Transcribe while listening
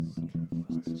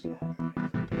Live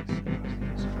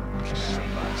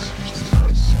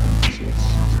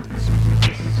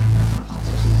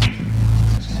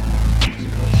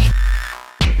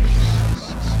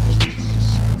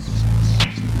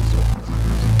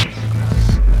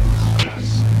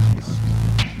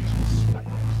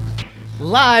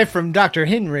from Dr.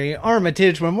 Henry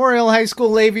Armitage Memorial High School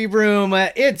Levy Room,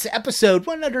 it's episode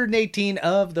 118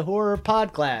 of the Horror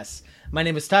Podcast. My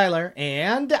name is Tyler,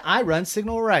 and I run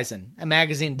Signal Horizon, a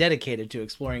magazine dedicated to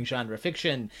exploring genre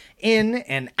fiction in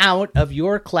and out of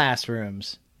your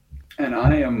classrooms. And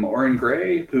I am Oren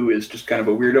Gray, who is just kind of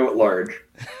a weirdo at large.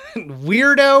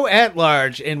 Weirdo at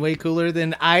large, and way cooler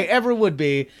than I ever would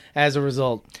be as a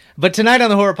result. But tonight on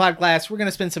the Horror Podcast, we're going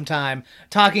to spend some time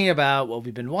talking about what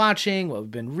we've been watching, what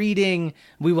we've been reading.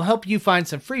 We will help you find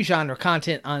some free genre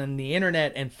content on the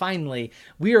internet. And finally,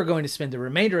 we are going to spend the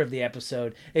remainder of the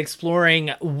episode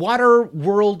exploring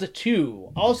Waterworld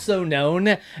 2, also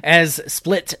known as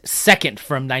Split Second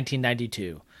from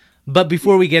 1992. But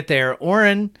before we get there,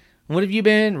 Oren, what have you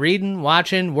been reading,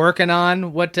 watching, working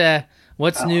on? What's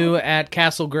new at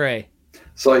Castle Gray?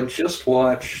 So I just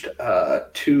watched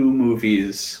two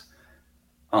movies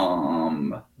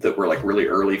that were like really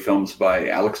early films by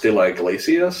Alex de la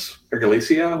Iglesia,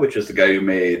 which is the guy who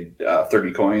made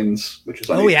 30 Coins, which is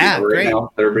on HBO right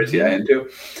now that everybody's into.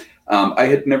 I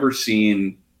had never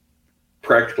seen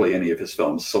practically any of his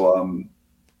films, so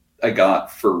I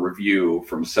got for review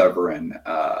from Severin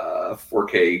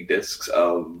 4K discs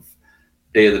of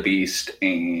Day of the Beast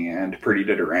and Pretty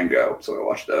to Durango. So I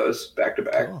watched those back to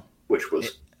back, which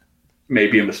was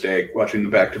maybe a mistake watching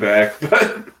them back to back.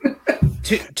 But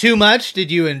too much?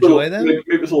 Did you enjoy them? Maybe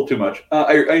it was a little too much.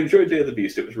 I enjoyed Day of the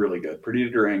Beast. It was really good. Pretty to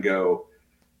Durango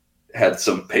had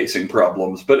some pacing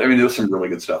problems, but I mean, there was some really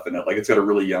good stuff in it. Like, it's got a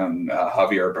really young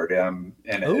Javier Bardem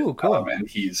in it. Oh, cool. And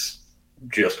he's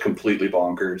just completely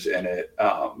bonkers in it.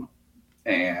 All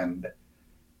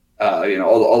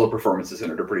the performances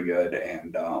in it are pretty good,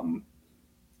 and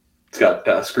it's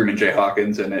got Screaming Jay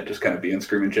Hawkins in it, just kind of being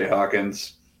Screaming Jay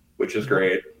Hawkins, which is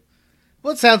great.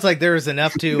 Well, it sounds like there was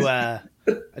enough to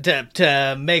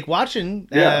make watching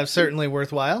certainly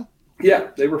worthwhile.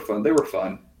 Yeah, they were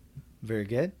fun. Very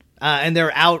good. And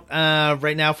they're out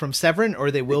right now from Severin, or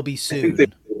they will be soon? I think they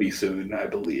will be soon, I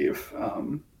believe.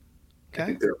 Okay. I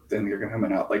think they're going to come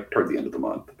out like toward the end of the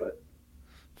month. But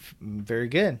very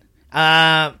good.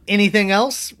 Anything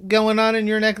else going on in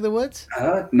your neck of the woods?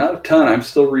 Not a ton. I'm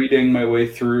still reading my way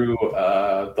through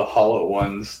The Hollow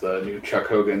Ones, the new Chuck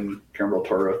Hogan, Guillermo del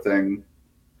Toro thing.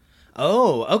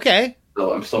 Oh, okay.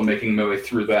 So I'm still making my way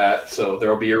through that. So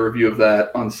there'll be a review of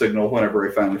that on Signal whenever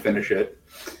I finally finish it.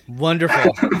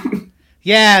 Wonderful.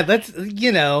 Yeah, that's,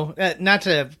 not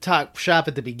to talk shop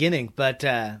at the beginning, but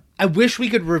I wish we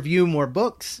could review more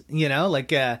books,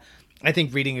 I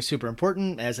think reading is super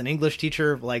important. As an English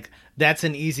teacher, that's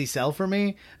an easy sell for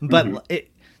me. But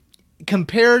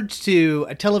compared to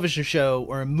a television show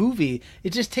or a movie,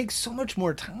 it just takes so much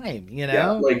more time,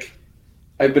 Yeah,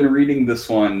 I've been reading this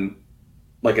one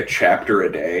like a chapter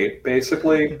a day,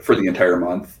 basically, for the entire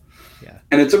month. Yeah.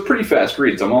 And it's a pretty fast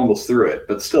read, so I'm almost through it.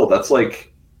 But still, that's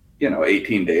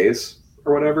 18 days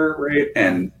or whatever, right?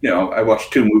 And, I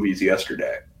watched 2 movies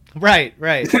yesterday. Right.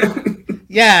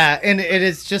 Yeah, and it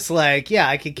is just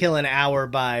I could kill an hour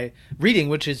by reading,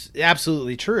 which is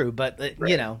absolutely true. But,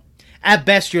 at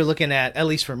best you're looking at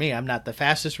least for me, I'm not the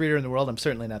fastest reader in the world. I'm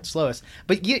certainly not the slowest.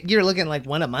 But you're looking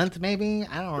one a month, maybe?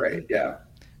 I don't know. Right, yeah.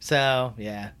 So,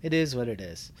 yeah, it is what it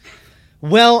is.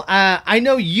 Well, I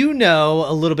know you know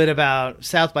a little bit about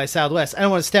South by Southwest. I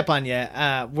don't want to step on you.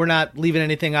 We're not leaving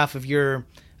anything off of your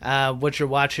what you're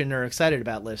watching or excited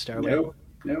about list, are we?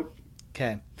 Nope.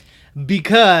 Okay.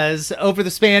 Because over the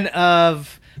span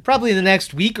of probably the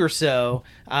next week or so,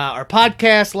 our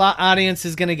podcast audience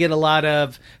is going to get a lot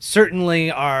of,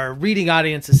 certainly our reading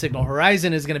audience at Signal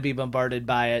Horizon is going to be bombarded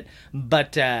by it,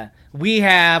 but we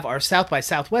have our South by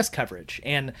Southwest coverage,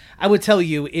 and I would tell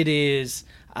you it is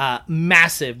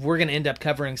massive. We're going to end up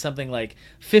covering something like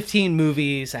 15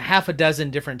 movies, a half a dozen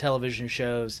different television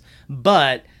shows,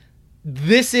 but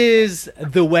this is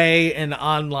the way an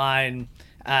online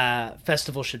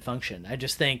festival should function. I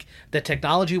just think that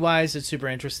technology-wise, it's super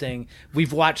interesting.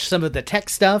 We've watched some of the tech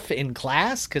stuff in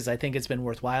class because I think it's been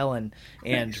worthwhile and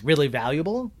really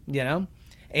valuable,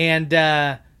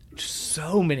 and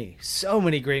so many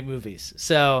great movies.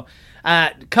 So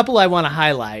a couple I want to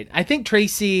highlight. I think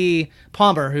Tracy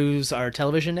Palmer, who's our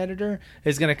television editor,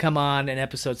 is going to come on an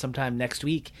episode sometime next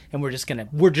week, and we're just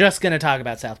gonna talk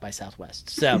about South by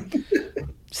Southwest. So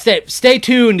stay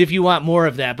tuned if you want more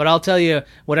of that. But I'll tell you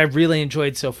what I've really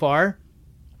enjoyed so far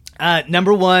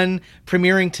Number one,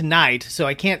 premiering tonight, so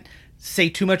I can't say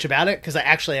too much about it because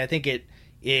I think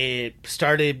it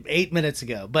started 8 minutes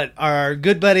ago. But our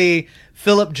good buddy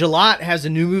Philip Gillott has a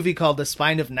new movie called The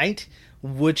Spine of Night,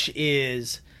 which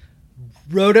is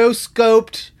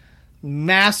rotoscoped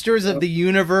Masters of the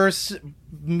Universe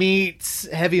meets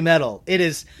heavy metal. It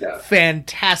is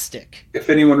fantastic. If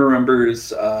anyone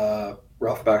remembers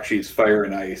Ralph Bakshi's Fire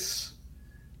and Ice,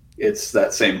 it's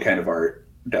that same kind of art,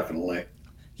 definitely.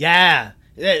 Yeah,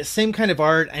 same kind of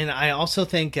art, and I also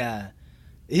think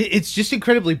it's just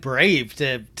incredibly brave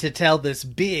to tell this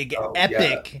big,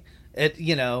 epic,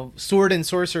 sword and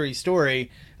sorcery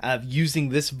story of using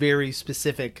this very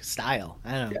specific style.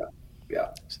 I don't know.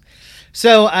 Yeah.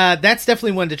 So that's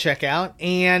definitely one to check out.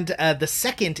 And the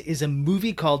second is a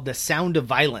movie called The Sound of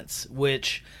Violence,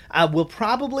 which will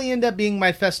probably end up being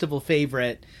my festival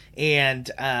favorite. And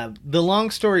the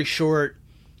long story short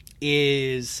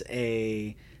is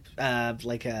an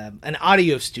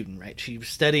audio student, right? She was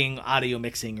studying audio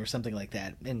mixing or something like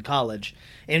that in college,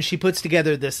 and she puts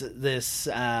together this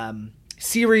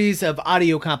series of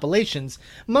audio compilations,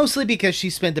 mostly because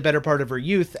she spent the better part of her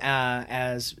youth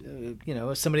as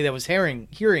somebody that was hearing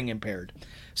impaired.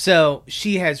 So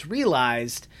she has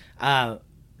realized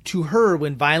to her,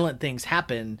 when violent things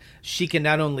happen, she can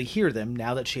not only hear them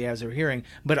now that she has her hearing,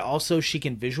 but also she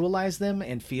can visualize them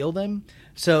and feel them.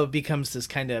 So it becomes this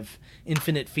kind of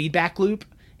infinite feedback loop,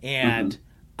 and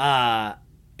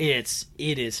it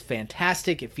is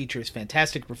fantastic. It features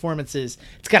fantastic performances.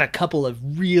 It's got a couple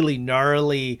of really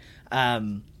gnarly,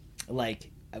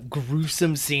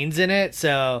 gruesome scenes in it.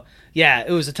 So yeah,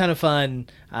 it was a ton of fun.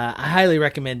 I highly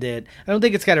recommend it. I don't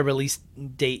think it's got a release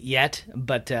date yet,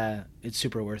 but it's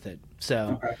super worth it.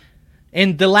 So, okay.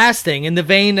 And the last thing, in the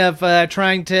vein of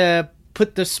trying to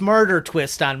put the smarter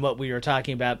twist on what we were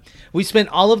talking about, we spent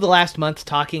all of the last month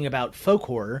talking about folk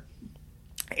horror.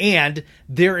 And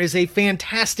there is a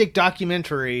fantastic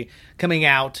documentary coming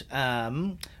out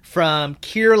from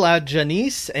Kier-La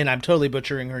Janice, and I'm totally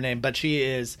butchering her name, but she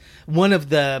is one of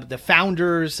the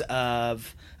founders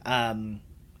of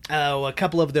a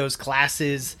couple of those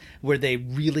classes where they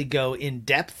really go in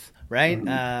depth, right?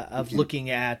 Of looking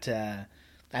at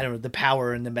the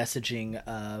power and the messaging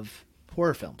of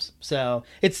horror films. So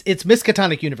it's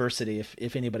Miskatonic University,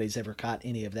 if anybody's ever caught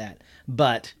any of that,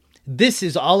 but this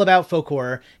is all about folk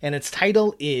horror, and its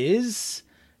title is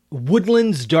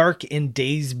Woodlands Dark and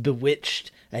Days Bewitched,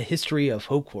 A History of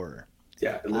Folk Horror.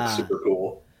 Yeah, it looks super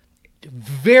cool.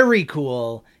 Very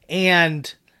cool.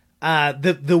 And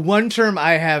the one term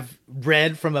I have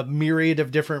read from a myriad of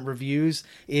different reviews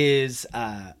is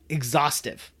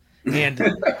exhaustive. And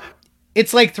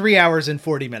it's like 3 hours and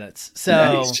 40 minutes. So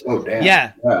nice. Oh, damn.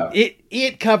 Yeah.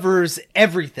 It covers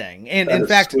everything. And in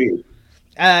fact, sweet.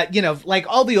 Like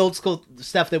all the old school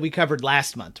stuff that we covered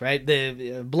last month, right?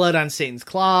 The Blood on Satan's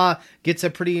Claw gets a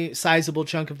pretty sizable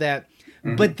chunk of that.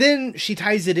 Mm-hmm. But then she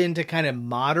ties it into kind of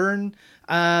modern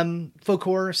folk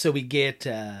horror. So we get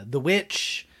The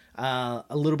Witch, a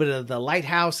little bit of The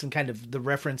Lighthouse and kind of the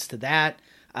reference to that.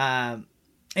 And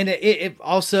it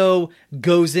also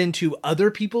goes into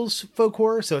other people's folk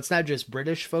horror. So it's not just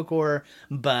British folk horror,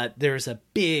 but there's a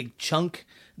big chunk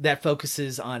that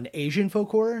focuses on Asian folk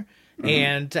horror.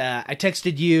 And I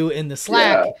texted you in the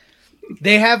Slack. Yeah.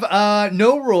 They have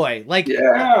Noroi,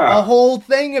 a whole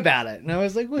thing about it, and I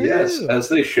was like, woohoo. Yes, as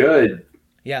they should.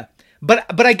 Yeah, but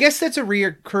I guess that's a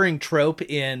recurring trope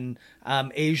in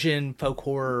Asian folk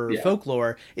horror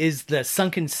folklore is the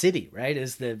sunken city, right?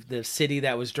 Is the city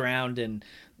that was drowned, and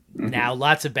now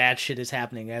lots of bad shit is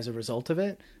happening as a result of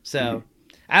it. So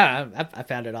I don't know. I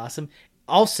found it awesome.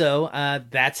 Also,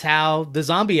 that's how the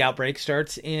zombie outbreak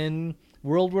starts in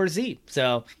World War Z.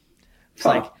 So it's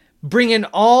like bringing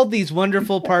all these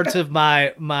wonderful parts of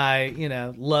my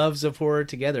loves of horror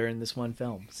together in this one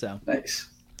film. So nice.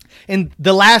 And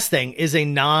the last thing is a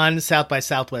non-South by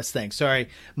Southwest thing. Sorry,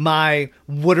 my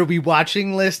what are we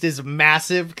watching list is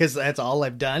massive because that's all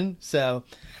I've done. So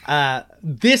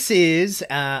this is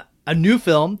a new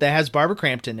film that has Barbara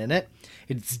Crampton in it.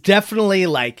 It's definitely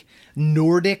like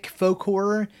Nordic folk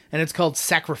horror, and it's called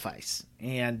Sacrifice.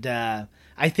 And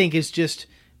I think it's just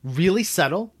really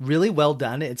subtle, really well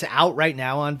done. It's out right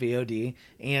now on VOD,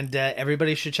 and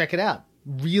everybody should check it out.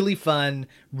 Really fun,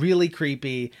 really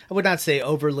creepy. I would not say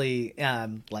overly,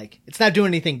 it's not doing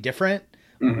anything different,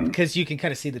 because you can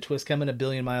kind of see the twist coming a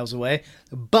billion miles away,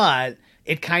 but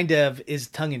it kind of is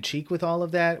tongue-in-cheek with all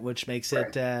of that, which makes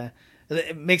it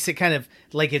kind of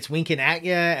like it's winking at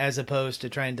you as opposed to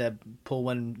trying to pull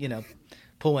one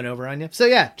over on you. So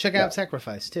yeah, check out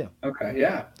Sacrifice too. Okay,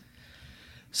 yeah.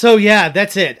 So yeah,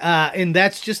 that's it. And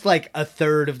that's just like a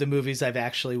third of the movies I've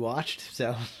actually watched.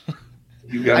 So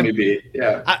you got me beat.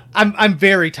 Yeah. I'm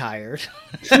very tired.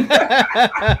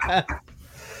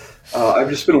 I've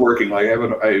just been working. Like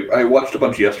I watched a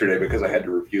bunch yesterday because I had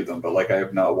to review them, but like I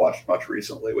have not watched much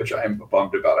recently, which I'm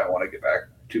bummed about. I want to get back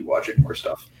to watching more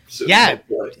stuff soon. Yeah,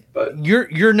 but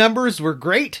your numbers were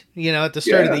great. At the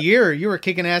start of the year, you were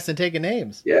kicking ass and taking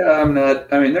names. Yeah, I'm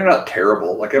not. I mean, they're not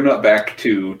terrible. Like I'm not back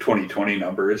to 2020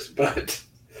 numbers, but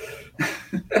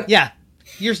yeah,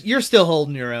 you're still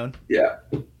holding your own. Yeah.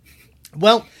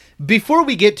 Well, before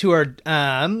we get to our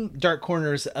dark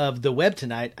corners of the web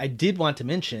tonight, I did want to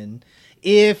mention,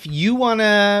 if you want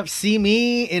to see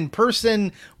me in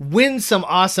person, win some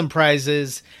awesome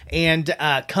prizes, and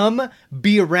come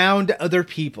be around other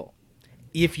people.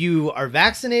 If you are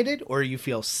vaccinated or you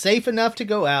feel safe enough to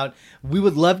go out, we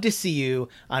would love to see you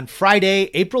on Friday,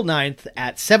 April 9th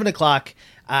at 7 o'clock.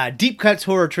 Deep Cuts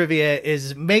Horror Trivia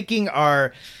is making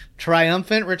our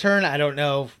triumphant return. I don't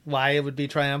know why it would be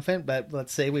triumphant, but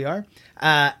let's say we are.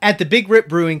 At the Big Rip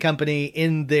Brewing Company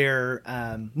in their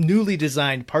newly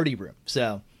designed party room.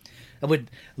 So I would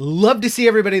love to see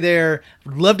everybody there.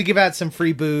 Would love to give out some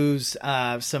free booze,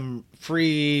 some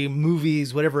free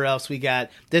movies, whatever else we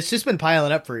got. That's just been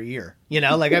piling up for a year.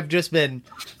 Like I've just been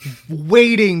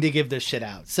waiting to give this shit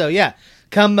out. So yeah,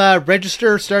 come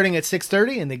register starting at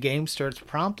 6:30 and the game starts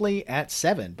promptly at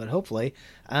 7. But hopefully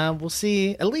we'll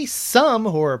see at least some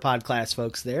Horror Podcast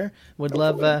folks there. Would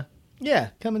love,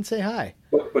 come and say hi.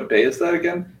 What day is that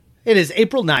again? It is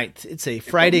April 9th. It's a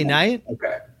Friday night.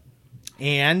 Okay.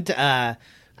 And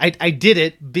I did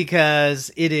it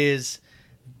because it is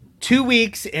 2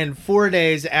 weeks and 4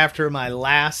 days after my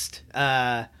last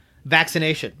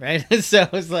vaccination, right? So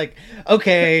it's like,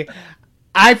 okay,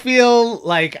 I feel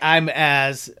like I'm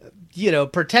as,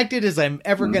 protected as I'm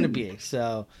ever going to be.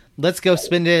 So let's go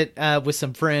spend it with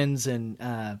some friends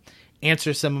and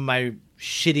answer some of my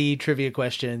shitty trivia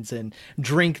questions and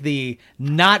drink the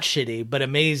not shitty but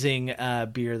amazing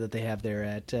beer that they have there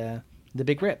at the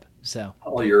Big Rip. So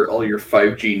all your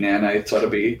 5G nanites ought to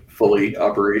be fully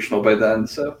operational by then.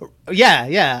 So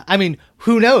yeah. I mean,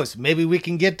 who knows? Maybe we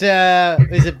can get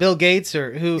is it Bill Gates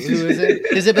or who is it?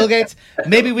 Is it Bill Gates?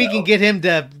 Maybe we can get him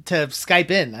to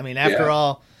Skype in. I mean, after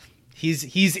all,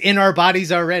 he's in our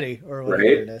bodies already, or whatever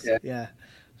it is. Yeah.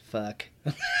 Fuck.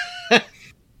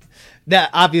 Now,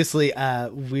 obviously,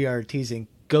 we are teasing.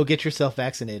 Go get yourself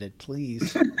vaccinated,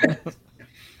 please.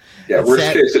 Yeah,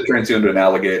 worst case, it turns you into an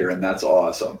alligator, and that's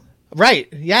awesome.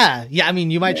 Right. Yeah. I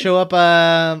mean, you might show up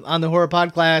on the Horror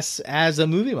Podcast as a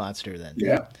movie monster then.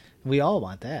 Yeah. We all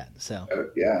want that. So.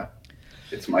 Yeah.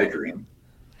 It's my dream.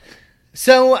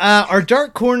 So our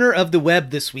dark corner of the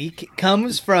web this week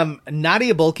comes from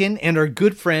Nadia Bulkin and our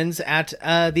good friends at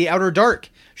The Outer Dark.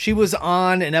 She was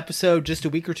on an episode just a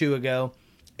week or two ago,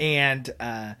 and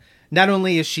not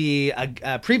only is she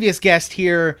a previous guest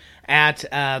here at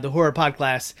the Horror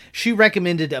Podcast, she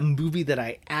recommended a movie that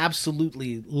I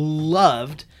absolutely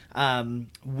loved,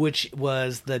 which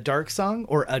was The Dark Song,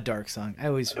 or A Dark Song.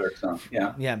 Dark Song,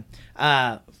 yeah.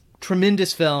 Yeah.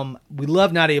 Tremendous film. We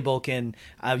love Nadia Bulkin.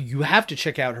 You have to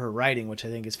check out her writing, which I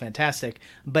think is fantastic.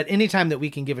 But anytime that we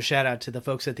can give a shout out to the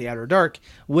folks at The Outer Dark,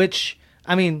 which,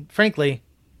 I mean, frankly,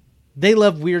 they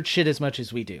love weird shit as much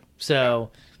as we do.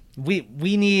 So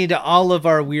we need all of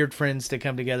our weird friends to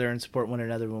come together and support one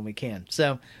another when we can.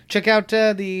 So check out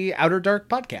the Outer Dark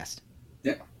podcast.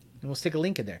 Yeah. And we'll stick a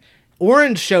link in there.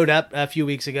 Orange showed up a few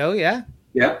weeks ago, yeah?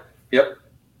 Yeah. Yep.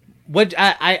 What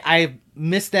I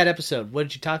missed that episode. What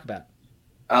did you talk about?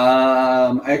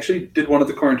 I actually did one of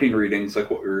the quarantine readings,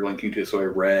 like what we were linking to. So I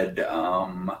read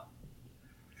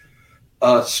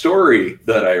a story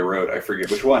that I wrote. I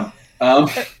forget which one.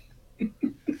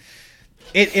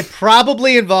 It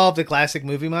probably involved a classic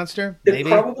movie monster. Maybe. It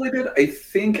probably did. I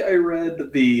think I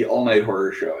read the All Night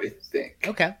Horror Show. I think.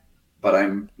 Okay. But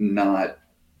I'm not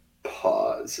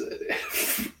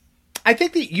positive. I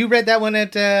think that you read that one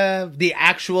at the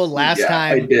actual last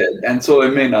time. I did, and so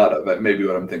it may not have. That may be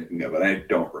what I'm thinking of, and I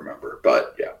don't remember.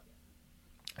 But yeah,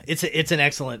 it's an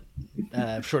excellent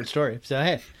short story. So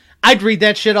hey, I'd read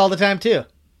that shit all the time too.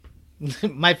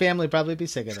 My family would probably be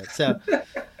sick of it. So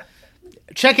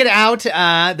check it out.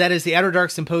 That is the Outer Dark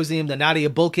Symposium, the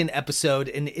Nadia Bulkin episode,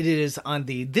 and it is on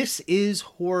the This Is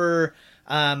Horror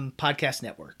podcast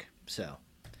network. So.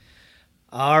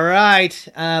 All right.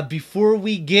 Before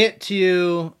we get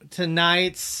to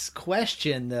tonight's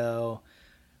question, though,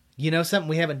 you know something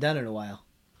we haven't done in a while?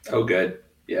 Oh, good.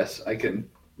 Yes, I can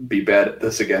be bad at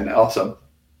this again. Awesome.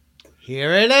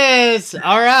 Here it is.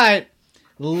 All right.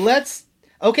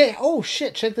 Okay. Oh,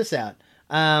 shit. Check this out.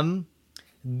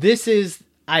 This is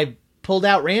I pulled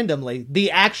out randomly the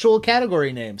actual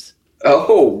category names.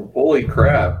 Oh, holy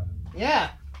crap.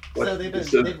 Yeah.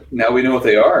 So now we know what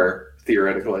they are,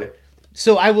 theoretically.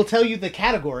 So I will tell you the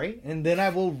category, and then I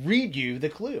will read you the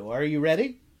clue. Are you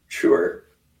ready? Sure.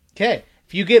 Okay.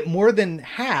 If you get more than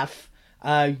half,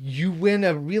 you win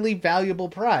a really valuable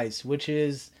prize, which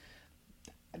is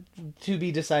to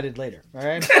be decided later. All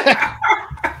right.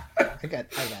 I got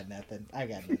nothing.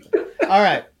 All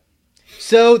right.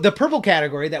 So the purple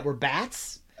category that were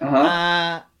bats,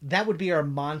 that would be our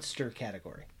monster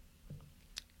category.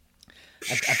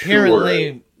 Sure.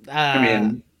 Apparently,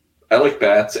 I like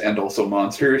bats and also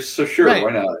monsters, so sure, right.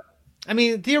 Why not? I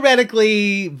mean,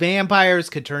 theoretically, vampires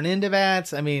could turn into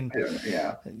bats. I mean,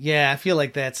 yeah, I feel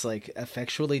like that's like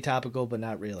effectually topical, but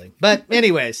not really. But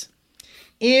anyways,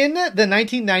 in the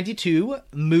 1992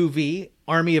 movie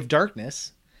Army of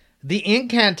Darkness, the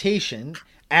incantation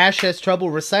Ash has trouble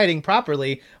reciting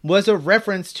properly was a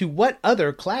reference to what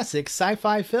other classic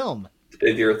sci-fi film? The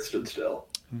Day the Earth Stood Still.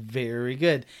 Very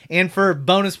good. And for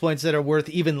bonus points that are worth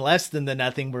even less than the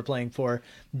nothing we're playing for,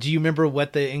 do you remember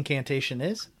what the incantation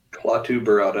is? Klaatu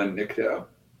Barada Nikto.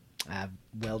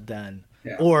 Well done.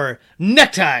 Yeah. Or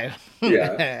necktie,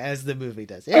 as the movie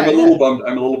does. Yeah, I'm a little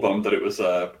bummed that it was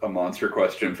a monster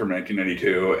question from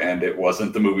 1992 and it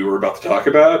wasn't the movie we're about to talk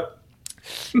about.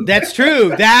 That's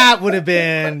true. That would have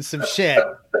been some shit.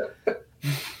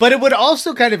 But it would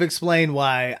also kind of explain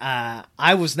why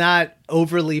I was not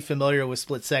overly familiar with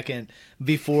Split Second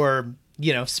before,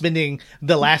 spending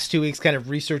the last 2 weeks kind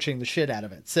of researching the shit out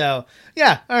of it. So,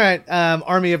 yeah, all right.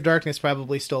 Army of Darkness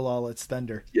probably stole all its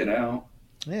thunder.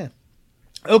 Yeah.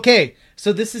 Okay,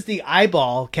 so this is the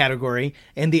eyeball category,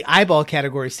 and the eyeball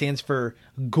category stands for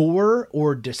gore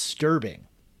or disturbing.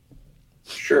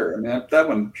 Sure, that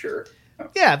one, sure.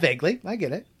 Yeah, vaguely. I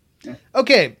get it. Yeah.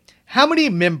 Okay. How many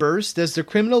members does the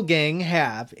criminal gang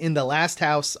have in The Last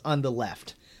House on the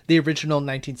Left, the original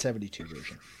 1972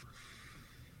 version?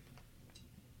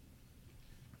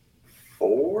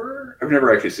 4? I've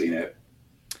never actually seen it.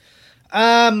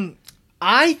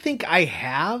 I think I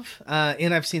have,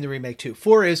 and I've seen the remake too.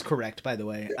 4 is correct, by the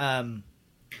way. I've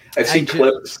seen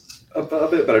clips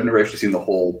of it, but I've never actually seen the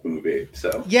whole movie.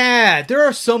 So yeah, there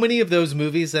are so many of those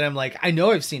movies that I'm like, I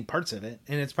know I've seen parts of it,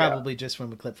 and it's probably just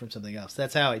from a clip from something else.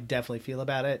 That's how I definitely feel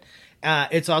about it.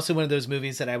 It's also one of those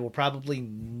movies that I will probably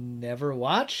never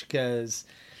watch because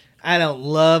I don't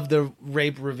love the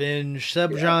rape revenge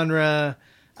subgenre.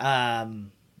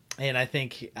 And I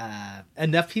think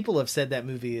enough people have said that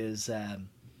movie is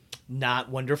not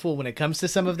wonderful when it comes to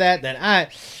some of that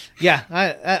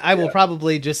I will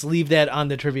probably just leave that on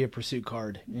the Trivia Pursuit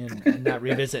card and not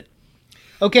revisit.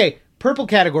 Okay, purple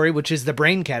category, which is the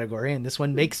brain category, and this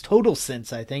one makes total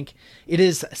sense, I think. It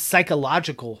is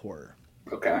psychological horror.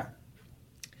 Okay.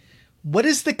 What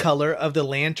is the color of the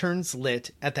lanterns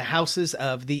lit at the houses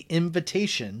of the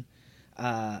Invitation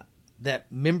that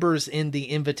members in the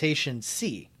Invitation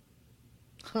see?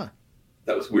 Huh.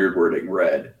 That was weird wording.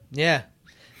 Red. Yeah.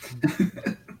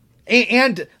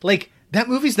 and like that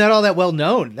movie's not all that well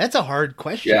known. That's a hard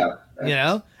question.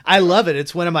 Yeah. I love it.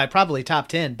 It's one of my probably top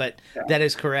 10, but that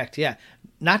is correct. Yeah.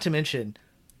 Not to mention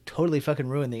totally fucking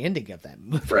ruin the ending of that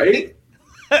movie. Right?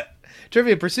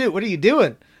 Trivia Pursuit. What are you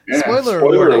doing? Yeah, spoiler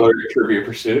alert, Trivia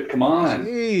Pursuit. Come on.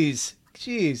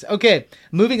 Jeez. Okay.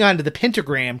 Moving on to the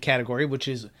pentagram category, which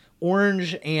is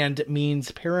orange and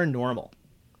means paranormal.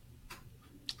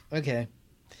 Okay.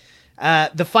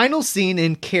 The final scene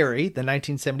in Carrie, the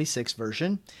 1976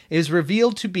 version, is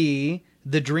revealed to be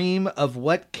the dream of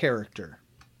what character?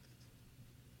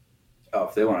 Oh,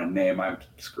 if they want a name, I'm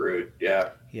screwed.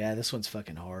 Yeah. Yeah, this one's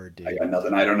fucking hard, dude. I got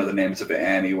nothing. I don't know the names of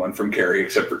anyone from Carrie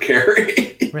except for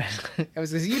Carrie. I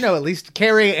was at least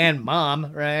Carrie and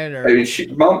Mom, right? Or... I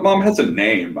mean, Mom has a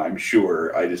name, I'm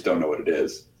sure. I just don't know what it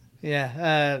is.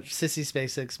 Yeah, Sissy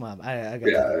SpaceX Mom. I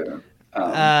got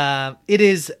that. It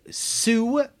is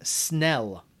Sue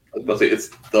Snell. I was about to say it's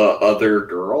the other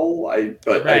girl, I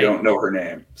don't know her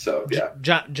name. So yeah,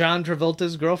 John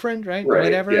Travolta's girlfriend, right?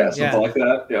 Whatever. Yeah, something like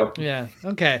that. Yep. Yeah.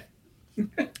 Okay.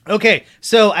 Okay.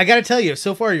 So I got to tell you,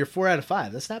 so far you're 4 out of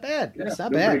 5. That's not bad. Yeah, that's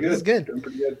not bad. That's good. Doing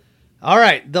pretty good. All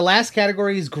right. The last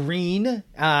category is green.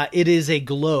 It is a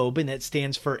globe, and it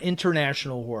stands for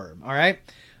international horror. All right.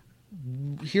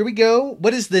 Here we go.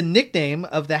 What is the nickname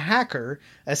of the hacker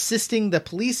assisting the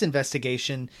police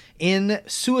investigation in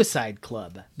Suicide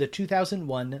Club, the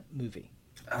 2001 movie?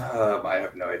 I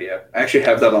have no idea. I actually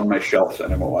have that on my shelf and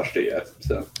I haven't watched it yet.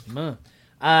 So,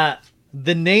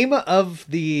 the name of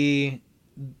the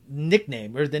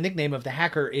nickname of the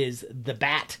hacker is the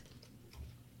Bat.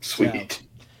 Sweet.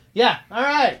 So, yeah. All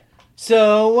right.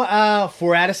 So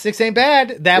 4 out of 6 ain't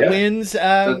bad. That wins.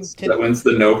 That wins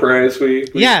the no prize. We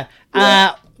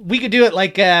could do it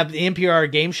like the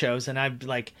NPR game shows, and I'd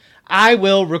like, I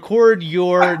will record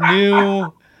your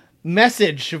new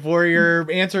message for your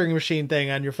answering machine thing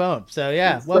on your phone. So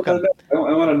welcome. I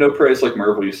want a no prize like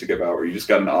Marvel used to give out, where you just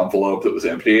got an envelope that was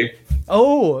empty.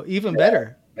 Oh, even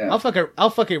better. Yeah. I'll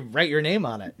fucking write your name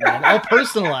on it, man. I'll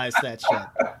personalize that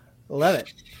shit. Love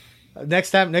it.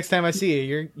 Next time I see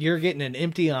you, you're getting an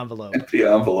empty envelope. Empty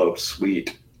envelope,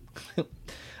 sweet.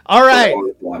 All right.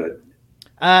 Wanted.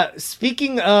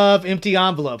 Speaking of empty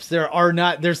envelopes,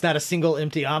 there's not a single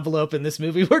empty envelope in this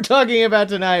movie we're talking about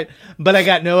tonight, but I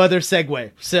got no other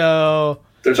segue. So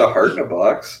there's a heart in a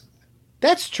box.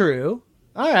 That's true.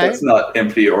 All right. That's not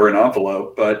empty or an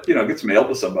envelope, but it gets mailed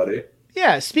to somebody.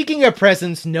 Yeah. Speaking of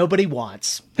presents nobody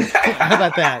wants. How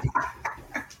about that?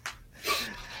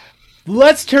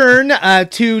 Let's turn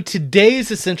to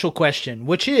today's essential question,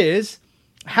 which is,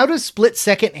 how does Split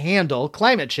Second handle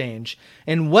climate change,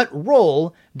 and what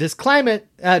role does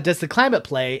the climate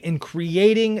play in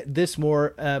creating this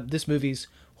movie's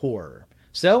horror?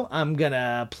 So I'm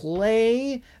gonna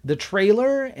play the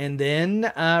trailer and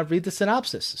then read the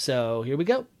synopsis. So here we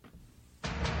go.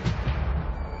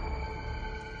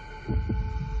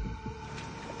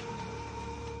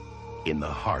 In the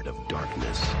heart of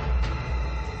darkness,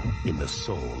 in the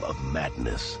soul of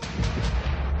madness,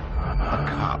 a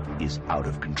cop is out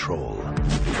of control.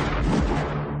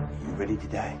 You ready to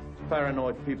die?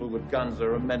 Paranoid people with guns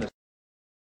are a menace.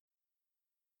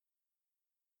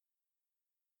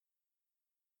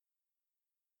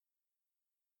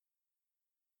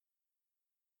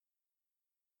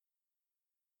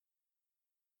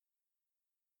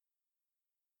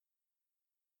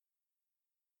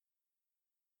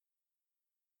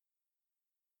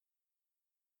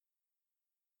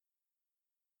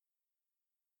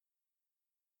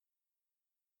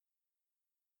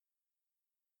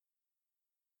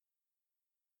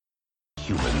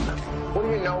 What do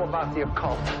you know about the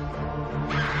occult?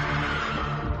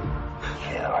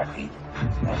 Yeah, heartbeat.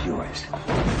 That's yours.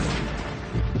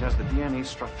 It has the DNA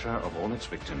structure of all its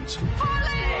victims.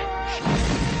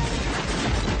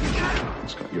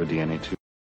 It's got your DNA too.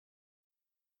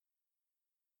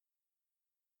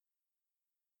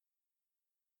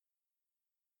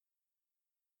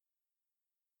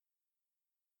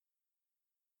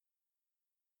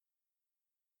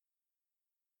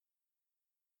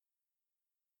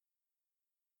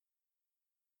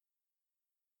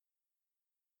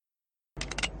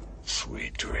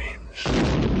 Sweet dreams.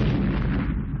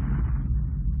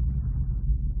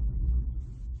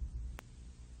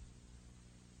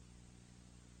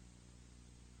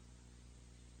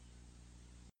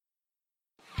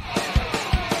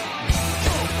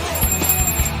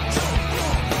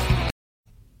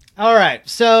 All right,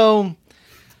 so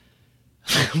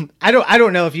I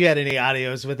don't know if you had any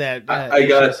audios with that. I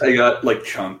got like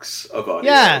chunks of audio.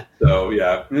 Yeah. So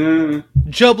yeah.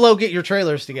 Joe Blow, get your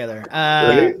trailers together.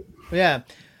 Right? Yeah.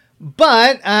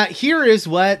 But here is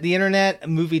what the Internet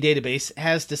Movie Database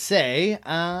has to say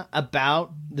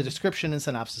about the description and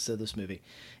synopsis of this movie.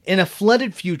 In a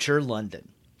flooded future London,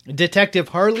 Detective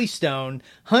Harley Stone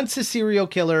hunts a serial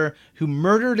killer who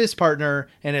murdered his partner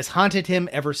and has haunted him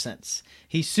ever since.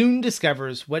 He soon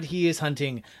discovers what he is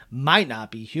hunting might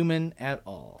not be human at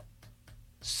all.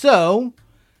 So,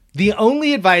 the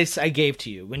only advice I gave to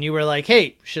you when you were like,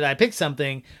 hey, should I pick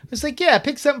something? I was like, yeah,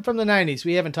 pick something from the 90s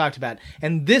we haven't talked about.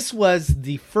 And this was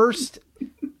the first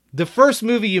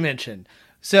movie you mentioned.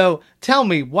 So tell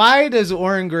me, why does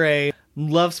Oren Gray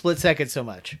love Split Second so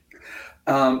much?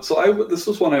 This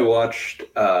was one I watched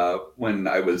when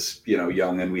I was,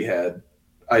 young, and we had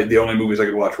the only movies I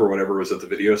could watch were whatever was at the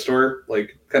video store,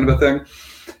 like kind of a thing.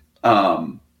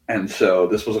 And so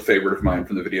this was a favorite of mine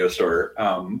from the video store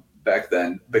back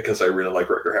then because I really like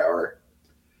Rutger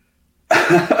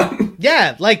Hauer.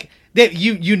 Yeah, like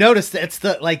you notice that's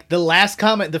the last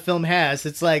comment the film has.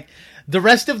 It's like, the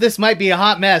rest of this might be a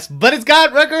hot mess, but it's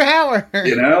got Rutger Hauer.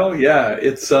 Yeah,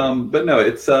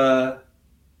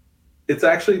 it's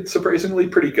actually surprisingly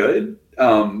pretty good.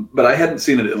 But I hadn't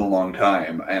seen it in a long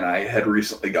time, and I had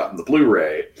recently gotten the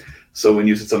Blu-ray. So when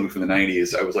you said something from the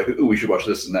 90s, I was like, ooh, we should watch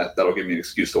this and that. That'll give me an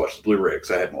excuse to watch the Blu-ray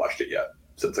because I hadn't watched it yet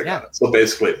since I got it. So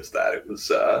basically it was that. It was,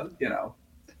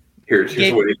 here's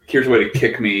a way to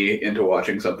kick me into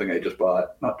watching something I just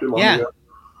bought not too long ago.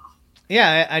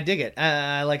 Yeah, I dig it.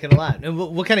 I like it a lot. And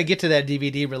we'll kind of get to that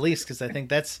DVD release because I think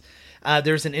that's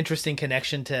there's an interesting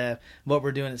connection to what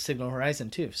we're doing at Signal Horizon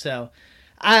too. So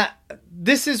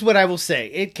this is what I will say.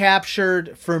 It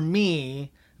captured for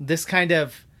me this kind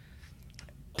of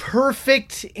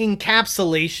perfect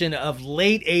encapsulation of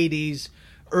late 80s,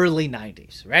 early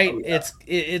 90s, right? Oh, yeah.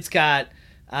 It's got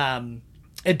a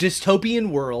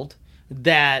dystopian world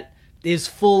that is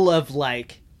full of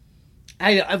like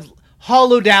I've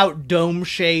hollowed out dome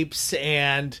shapes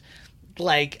and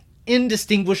like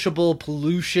indistinguishable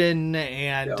pollution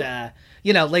and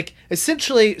like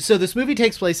essentially, so this movie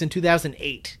takes place in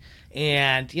 2008,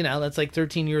 and that's like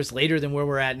 13 years later than where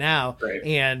we're at now, right.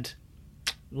 And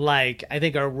like I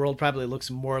think our world probably looks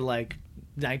more like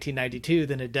 1992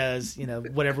 than it does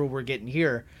whatever we're getting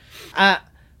here.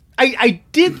 I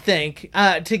did think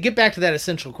to get back to that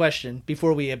essential question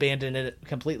before we abandon it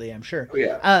completely, I'm sure. Oh,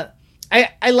 yeah.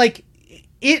 I like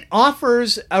it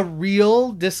offers a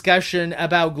real discussion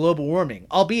about global warming,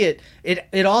 albeit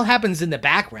it all happens in the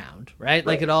background, right?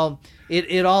 Like it all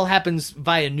happens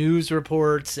via news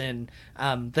reports and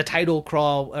the title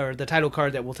card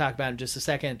that we'll talk about in just a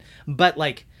second. But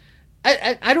like,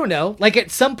 I don't know, like at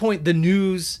some point the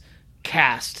news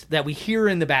cast that we hear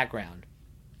in the background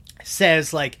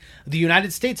says like the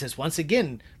United States has once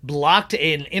again blocked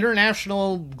an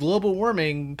international global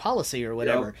warming policy or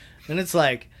whatever. Yep. And it's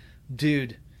like,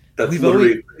 dude, that's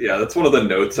literally that's one of the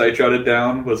notes I jotted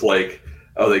down was like,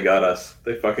 oh, they got us.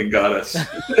 They fucking got us.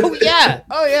 Oh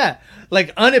yeah.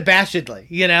 Like unabashedly,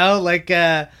 like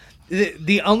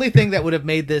the only thing that would have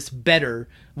made this better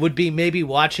would be maybe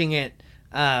watching it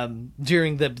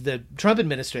during the Trump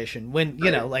administration when,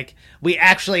 like we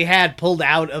actually had pulled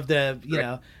out of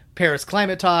the, Paris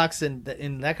climate talks and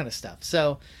that kind of stuff.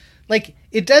 So like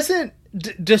it doesn't,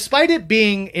 despite it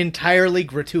being entirely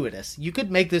gratuitous, you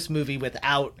could make this movie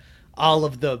without all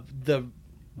of the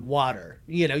water,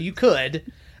 you could,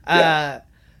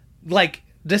 like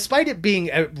despite it being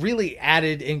a really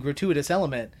added and gratuitous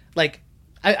element, like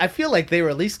I feel like they were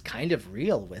at least kind of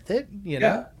real with it,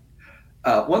 Yeah.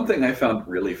 One thing I found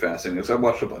really fascinating is I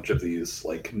watched a bunch of these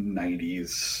like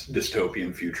 90s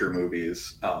dystopian future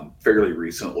movies fairly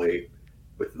recently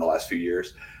within the last few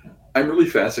years. I'm really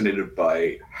fascinated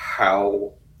by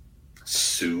how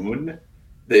soon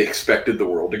they expected the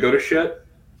world to go to shit.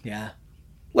 Yeah.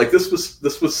 Like this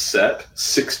was set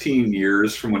 16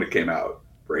 years from when it came out,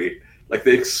 right? Like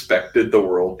they expected the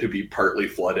world to be partly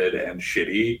flooded and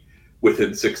shitty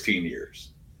within 16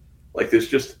 years. Like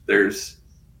there's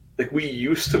like we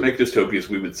used to make dystopias,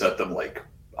 we would set them like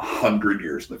 100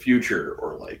 years in the future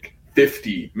or like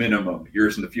 50 minimum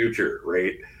years in the future,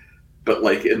 right? But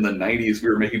like in the 90s, we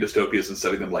were making dystopias and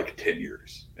setting them like 10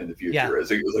 years in the future. Yeah.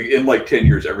 As it was like in like 10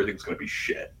 years, everything's going to be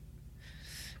shit.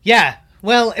 Yeah.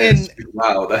 Well, and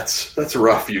wow, that's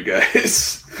rough, you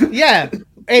guys. Yeah.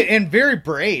 And very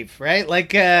brave, right?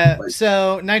 Like,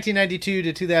 so 1992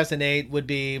 to 2008 would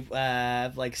be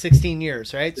like 16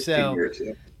 years, right? 16 years,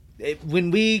 yeah. When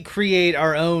we create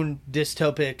our own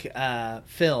dystopic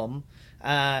film,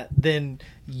 then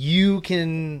you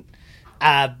can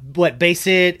base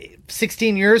it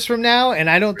 16 years from now, and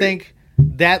I don't think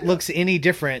that looks any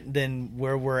different than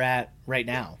where we're at right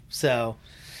now. So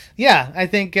yeah, I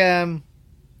think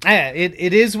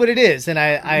it is what it is, and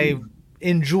I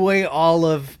enjoy all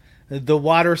of the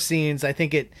water scenes. I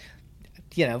think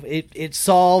it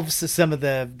solves some of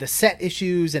the set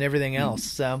issues and everything else.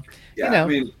 So yeah, I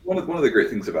mean, one of the great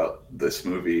things about this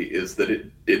movie is that it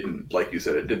didn't, like you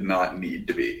said, it did not need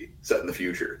to be set in the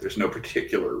future. There's no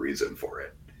particular reason for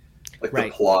it. Like the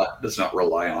plot does not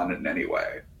rely on it in any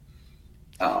way.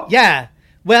 Yeah,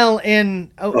 well,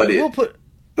 and but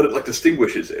it like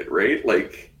distinguishes it, right?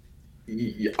 Like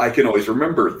I can always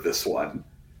remember this one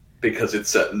because it's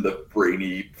set in the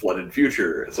rainy, flooded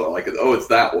future. So I'm like, oh, it's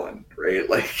that one, right?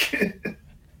 Like,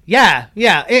 yeah.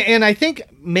 And I think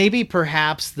maybe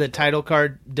perhaps the title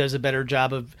card does a better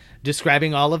job of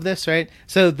describing all of this, right?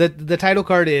 So the title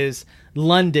card is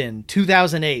London,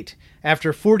 2008.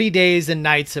 After 40 days and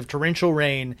nights of torrential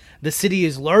rain, the city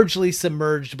is largely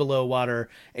submerged below water,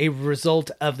 a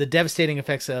result of the devastating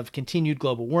effects of continued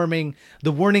global warming.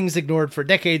 The warnings ignored for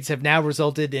decades have now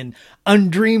resulted in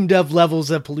undreamed of levels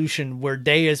of pollution where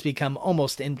day has become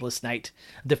almost endless night.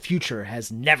 The future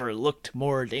has never looked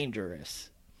more dangerous.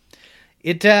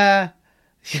 So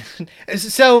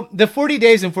the 40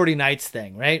 days and 40 nights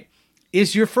thing, right,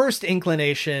 is your first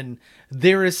inclination.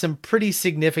 There is some pretty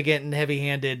significant and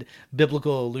heavy-handed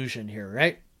biblical allusion here,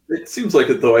 right? It seems like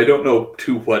it, though. I don't know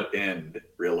to what end,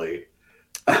 really.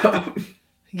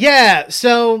 Yeah,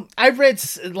 so I've read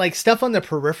like stuff on the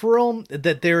peripheral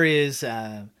that there is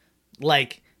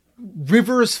like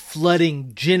rivers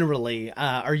flooding generally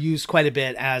are used quite a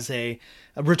bit as a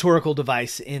rhetorical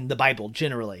device in the Bible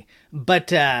generally.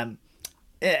 But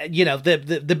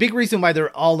the big reason why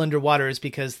they're all underwater is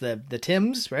because the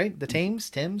Thames, right? The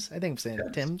Thames, I think I'm saying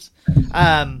Thames,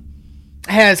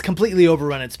 has completely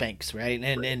overrun its banks, right?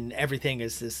 And everything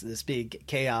is this big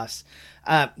chaos.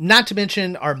 Not to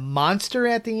mention our monster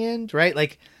at the end, right?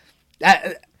 Like,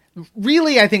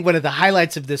 really, I think one of the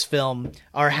highlights of this film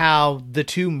are how the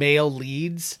two male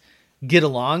leads get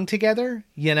along together,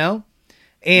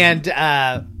 and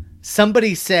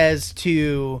somebody says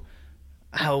to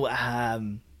Rutger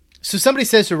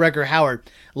Hauer,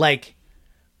 like,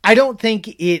 I don't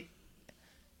think it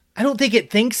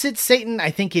thinks it's Satan.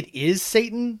 I think it is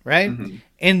Satan, right? Mm-hmm.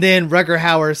 And then Rutger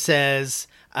Hauer says,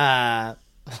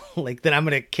 like, that I'm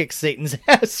going to kick Satan's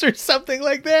ass or something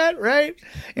like that, right?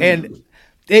 Mm-hmm. And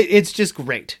it's just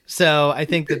great. So I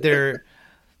think that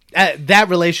that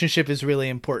relationship is really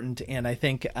important, and I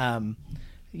think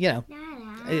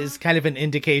is kind of an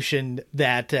indication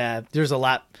that there's a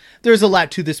lot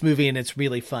to this movie, and it's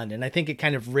really fun. And I think it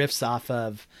kind of riffs off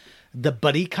of the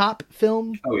buddy cop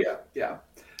film. Oh yeah.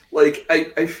 Like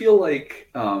I feel like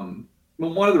one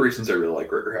of the reasons I really like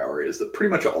Rutger Hauer is that pretty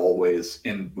much always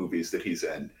in movies that he's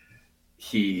in,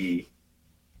 he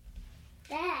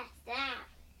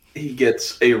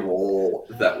gets a role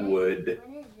that would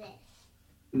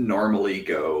normally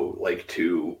go like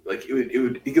to like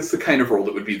he gets the kind of role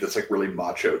that would be this like really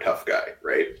macho tough guy,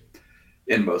 right?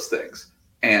 In most things.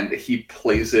 And he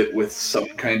plays it with some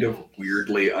kind of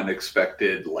weirdly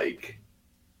unexpected, like,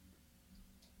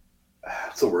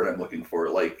 what's the word I'm looking for?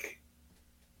 Like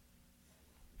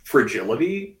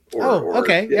fragility or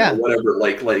okay. Yeah. Whatever.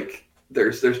 Like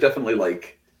there's definitely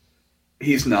like,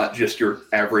 he's not just your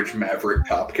average maverick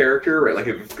cop character, right? Like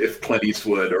if Clint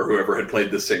Eastwood or whoever had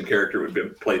played the same character would have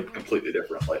been played completely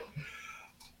differently.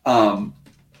 And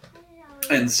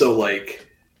so like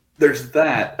there's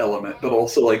that element, but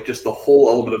also like just the whole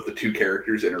element of the two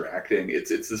characters interacting. It's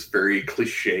this very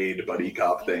cliched buddy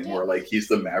cop thing where like he's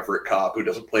the maverick cop who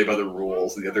doesn't play by the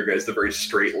rules, and the other guy's the very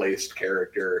straight-laced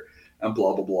character, and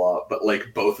blah blah blah. But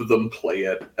like both of them play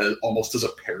it almost as a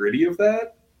parody of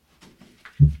that.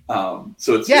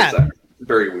 So it's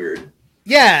very weird.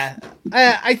 Yeah,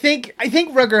 I think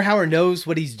Rutger Hauer knows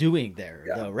what he's doing there,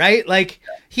 though, right? Like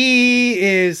he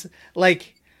is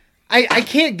like, I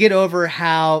can't get over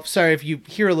how. Sorry if you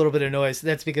hear a little bit of noise.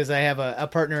 That's because I have a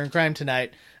partner in crime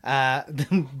tonight.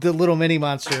 The little mini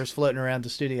monster is floating around the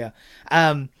studio.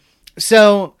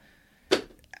 So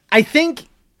I think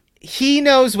he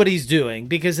knows what he's doing,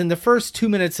 because in the first 2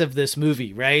 minutes of this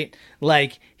movie, right?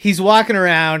 Like he's walking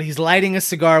around, he's lighting a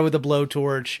cigar with a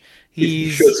blowtorch. He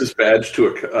shows his badge to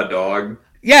a dog.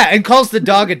 Yeah, and calls the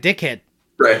dog a dickhead.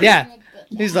 Right. Yeah.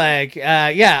 He's like,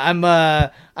 I'm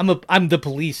the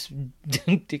police,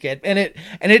 dickhead.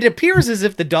 And it appears as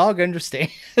if the dog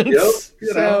understands. Yep.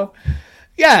 So,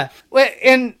 yeah.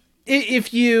 And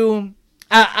if you,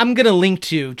 I'm going to link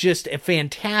to just a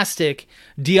fantastic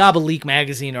Diabolique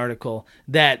magazine article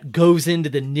that goes into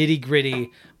the nitty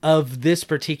gritty of this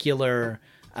particular,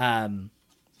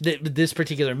 this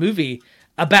particular movie,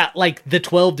 about like the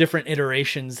 12 different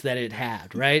iterations that it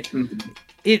had, right? Mm-hmm.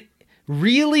 It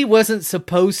really wasn't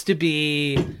supposed to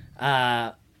be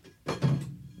in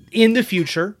the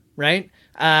future, right?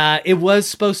 It was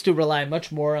supposed to rely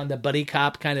much more on the buddy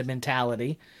cop kind of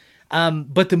mentality.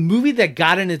 But the movie that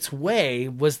got in its way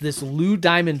was this Lou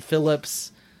Diamond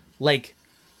Phillips, like,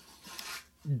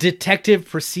 detective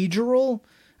procedural.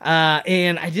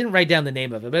 And I didn't write down the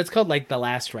name of it, but it's called like The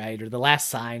Last Ride or The Last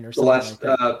Sign or something like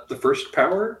that. The First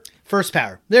Power? First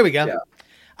Power. There we go. Yeah.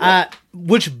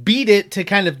 Which beat it to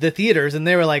kind of the theaters, and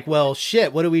they were like, well,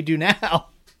 shit, what do we do now?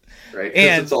 Right,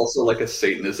 because it's also like a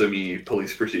Satanism-y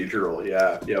police procedural,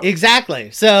 yeah. Yep. Exactly.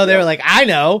 So they were like, I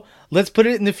know, let's put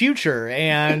it in the future.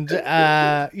 And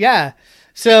yeah.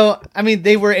 So, I mean,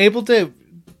 they were able to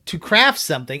craft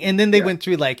something, and then they went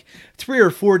through like 3 or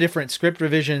 4 different script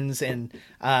revisions, and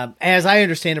as I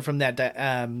understand it from that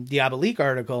Diabolique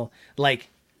article, like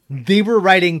they were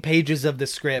writing pages of the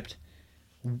script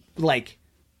like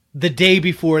the day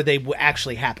before they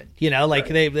actually happened, like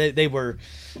they were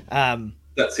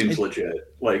that seems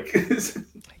legit, like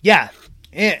yeah,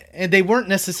 and they weren't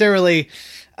necessarily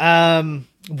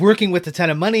working with a ton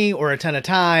of money or a ton of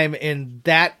time, and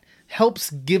that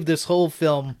helps give this whole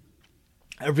film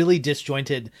a really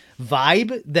disjointed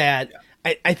vibe that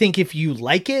I think if you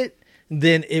like it,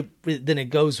 then it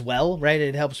goes well, right?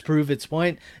 It helps prove its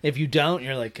point. If you don't,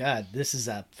 you're like, God, this is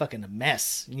a fucking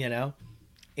mess,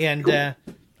 And cool.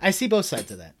 I see both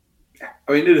sides of that.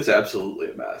 I mean, it is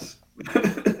absolutely a mess.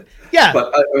 Yeah.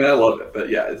 But I love it. But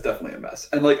yeah, it's definitely a mess.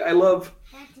 And like, I love...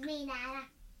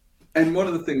 And one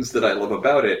of the things that I love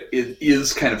about it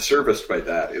is kind of serviced by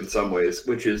that in some ways,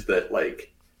 which is that,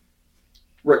 like,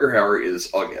 Rutger Hauer is,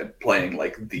 again, playing,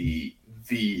 like, the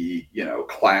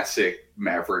classic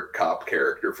maverick cop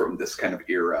character from this kind of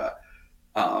era.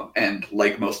 And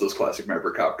like most of those classic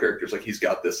maverick cop characters, like, he's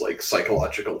got this, like,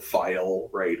 psychological file,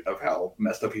 right, of how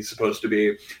messed up he's supposed to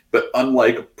be. But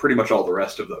unlike pretty much all the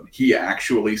rest of them, he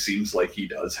actually seems like he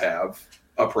does have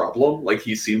a problem. Like,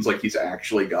 he seems like he's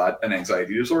actually got an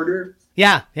anxiety disorder.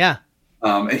 Yeah.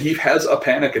 And he has a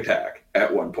panic attack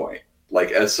at one point.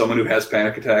 Like, as someone who has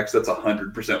panic attacks, that's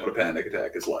 100% what a panic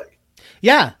attack is like.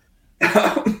 Yeah.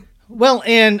 Well,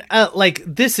 and like,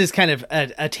 this is kind of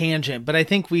a tangent, but I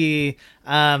think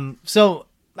so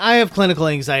I have clinical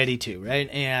anxiety too, right?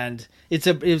 And it's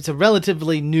a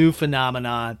relatively new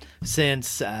phenomenon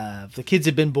since the kids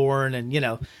have been born,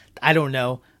 and, I don't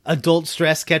know, adult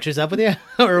stress catches up with you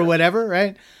or whatever,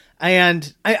 right?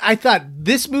 And I thought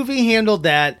this movie handled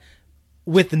that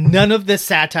with none of the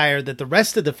satire that the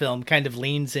rest of the film kind of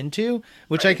leans into,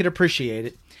 which I could appreciate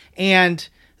it. And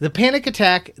the panic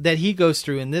attack that he goes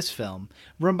through in this film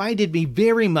reminded me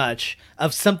very much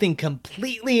of something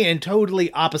completely and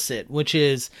totally opposite, which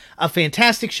is a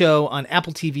fantastic show on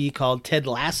Apple TV called Ted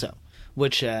Lasso,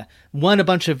 which won a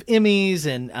bunch of Emmys,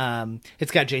 and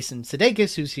it's got Jason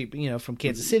Sudeikis, who's from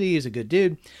Kansas City, who's a good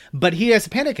dude, but he has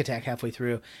a panic attack halfway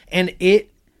through, and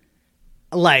it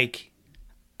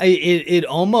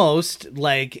almost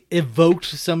like evoked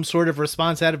some sort of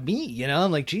response out of me,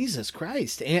 I'm like, Jesus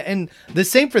Christ. And the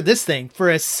same for this thing, for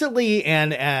as silly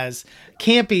and as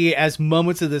campy as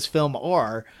moments of this film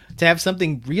are, to have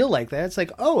something real like that, it's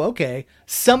like, oh, okay.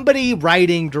 Somebody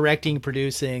writing, directing,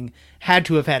 producing had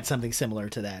to have had something similar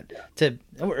to that.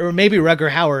 Or maybe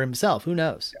Rutger Hauer himself, who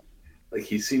knows? Like,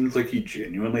 he seems like he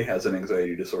genuinely has an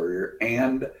anxiety disorder,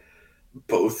 and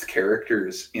both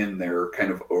characters in their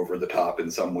kind of over the top,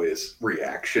 in some ways,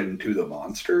 reaction to the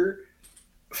monster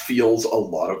feels a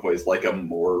lot of ways like a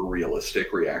more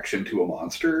realistic reaction to a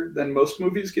monster than most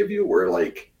movies give you, where,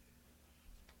 like,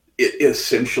 it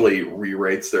essentially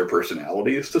rewrites their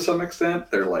personalities to some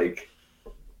extent. They're like,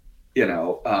 they're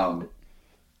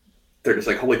just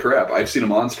like, holy crap, I've seen a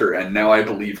monster and now I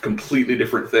believe completely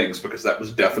different things because that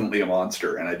was definitely a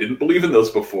monster and I didn't believe in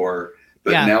those before,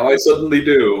 but now I suddenly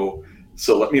do.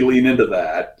 So let me lean into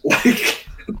that. Like,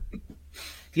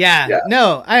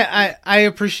 no, I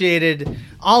appreciated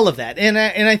all of that, and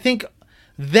I think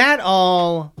that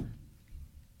all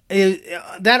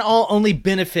only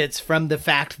benefits from the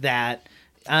fact that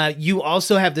you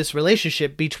also have this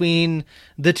relationship between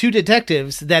the two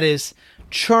detectives that is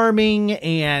charming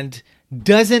and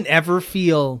doesn't ever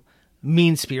feel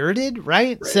mean-spirited,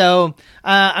 right? So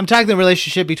I'm talking the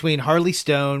relationship between Harley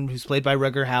Stone, who's played by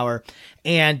Rutger Hauer,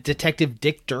 and Detective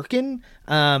Dick Durkin,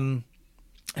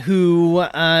 who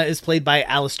is played by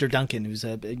Alistair Duncan, who's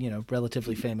a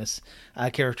relatively famous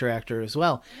character actor as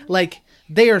well. Like,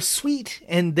 they are sweet,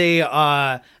 and they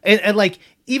and like,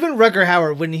 even Rutger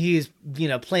Hauer, when he's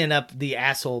playing up the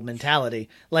asshole mentality,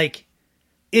 like,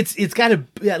 it's got a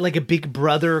big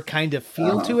brother kind of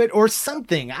feel to it, or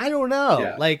something. I don't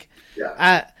know.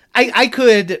 I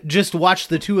could just watch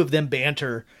the two of them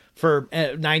banter for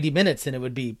 90 minutes and it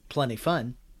would be plenty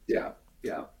fun. Yeah.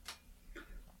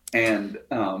 And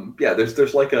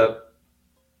there's like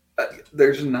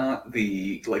there's not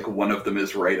the, like, one of them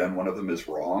is right and one of them is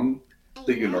wrong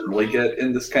that you normally get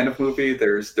in this kind of movie.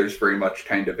 There's very much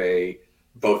kind of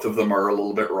both of them are a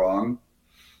little bit wrong.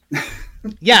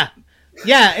 Yeah,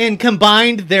 and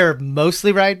combined they're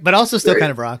mostly right, but also still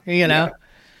kind of wrong,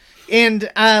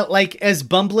 And like, as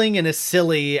bumbling and as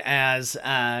silly as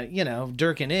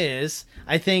Durkin is,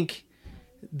 I think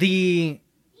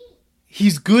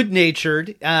he's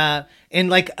good-natured and,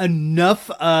 like, enough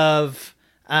of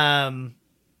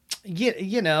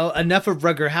enough of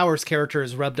Rutger Hauer's character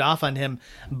is rubbed off on him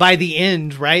by the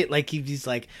end, right? Like, he's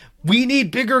like, we need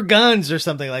bigger guns or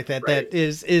something like that. Right. That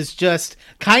is just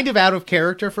kind of out of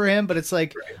character for him, but it's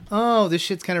like, oh, this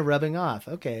shit's kind of rubbing off.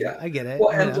 Okay, I get it. Well,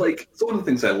 and like, so one of the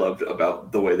things I loved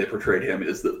about the way they portrayed him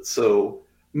is that, so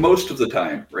most of the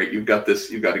time, right, you've got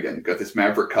this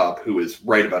maverick cop who is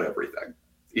right about everything,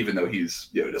 even though he's,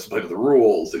 doesn't play to the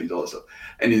rules and he's all this stuff.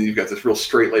 And then you've got this real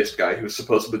straight-laced guy who's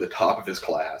supposed to be the top of his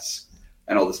class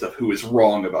and all this stuff, who is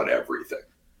wrong about everything,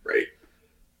 right?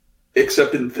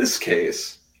 Except in this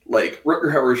case, like,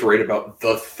 Rutger Hauer's right about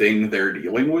the thing they're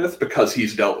dealing with because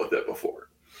he's dealt with it before.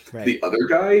 Right. The other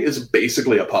guy is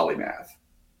basically a polymath.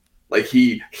 Like,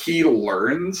 he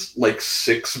learns like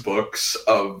 6 books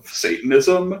of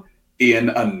Satanism in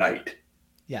a night.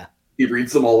 Yeah. he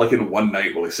reads them all like in one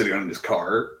night while he's sitting on his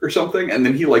car or something, and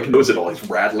then he like knows it all. He's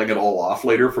rattling it all off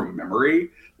later from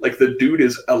memory. Like the dude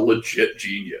is a legit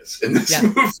genius in this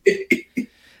movie.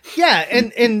 Yeah,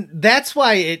 and that's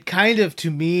why it kind of to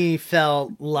me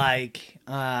felt like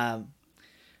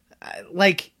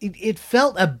it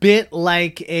felt a bit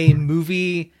like a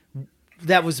movie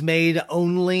that was made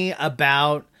only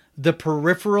about the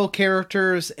peripheral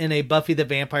characters in a Buffy the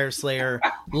Vampire Slayer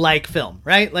like film,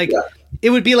 right? Like it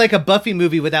would be like a Buffy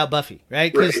movie without Buffy,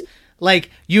 right? Because like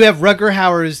you have Rutger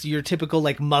Hauer's your typical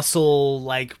like muscle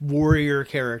like warrior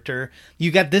character.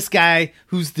 You got this guy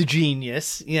who's the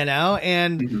genius, you know,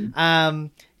 and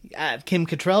Kim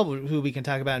Cattrall, who we can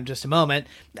talk about in just a moment,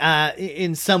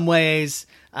 in some ways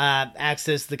acts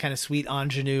as the kind of sweet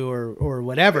ingenue or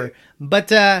whatever. But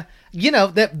you know,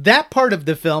 that part of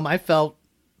the film I felt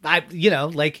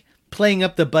like playing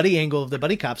up the buddy angle of the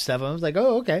buddy cop stuff. I was like,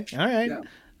 oh, okay. All right. Yeah.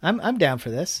 I'm down for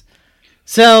this.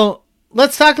 So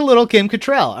let's talk a little Kim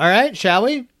Cattrall. All right. Shall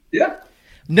we? Yeah.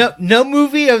 No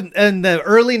movie in the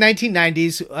early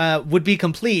 1990s would be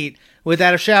complete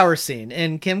without a shower scene.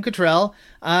 And Kim Cattrall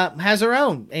has her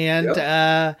own. And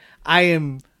I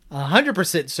am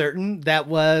 100% certain that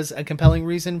was a compelling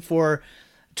reason for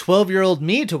 12-year-old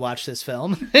me to watch this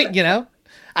film. You know?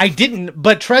 I didn't,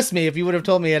 but trust me, if you would have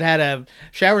told me it had a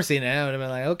shower scene in it, I would have been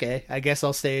like, okay, I guess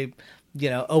I'll stay,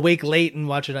 awake late and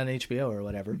watch it on HBO or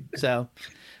whatever. So,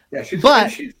 yeah, she's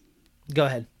go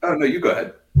ahead. Oh no, you go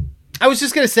ahead. I was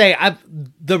just gonna say,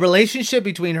 the relationship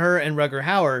between her and Rutger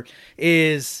Hauer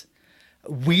is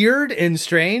weird and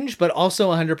strange, but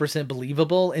also 100%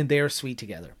 believable, and they are sweet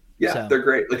together. Yeah, they're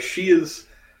great. Like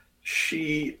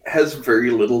she has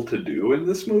very little to do in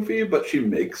this movie, but she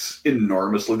makes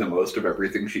enormously the most of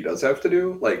everything she does have to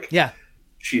do. Like, yeah,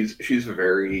 she's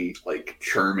very like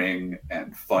charming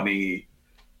and funny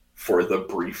for the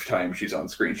brief time she's on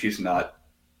screen. She's not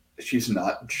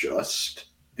just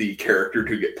the character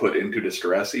to get put into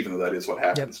distress, even though that is what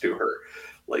happens to her.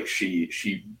 Like she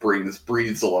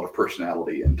breathes a lot of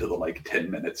personality into the like 10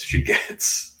 minutes she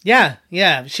gets. Yeah.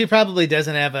 She probably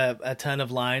doesn't have a ton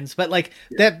of lines, but like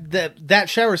that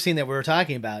shower scene that we were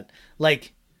talking about,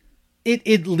 like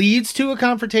it leads to a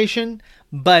confrontation,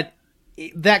 but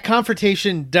that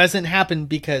confrontation doesn't happen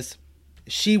because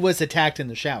she was attacked in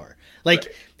the shower.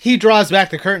 Like he draws back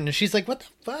the curtain and she's like, "What the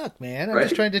fuck, man? I'm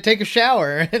just trying to take a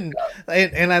shower." And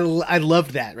I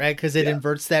loved that, right? Because it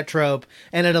inverts that trope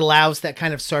and it allows that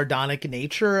kind of sardonic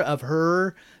nature of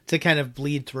her to kind of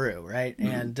bleed through, right?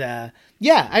 Mm-hmm.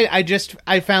 And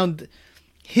I found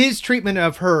his treatment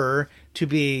of her to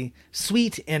be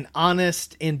sweet and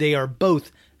honest, and they are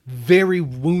both very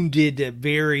wounded,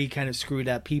 very kind of screwed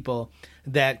up people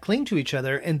that cling to each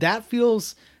other, and that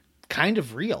feels kind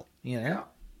of real, you know?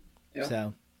 Yeah.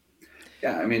 So,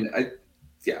 yeah, I mean,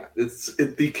 it's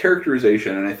the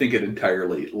characterization, and I think it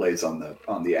entirely lays on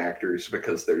the actors,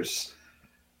 because there's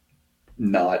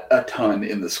not a ton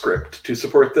in the script to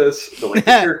support this. But like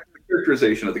the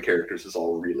characterization of the characters is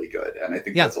all really good, and I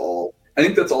think that's all. I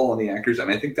think that's all on the actors, and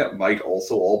I think that might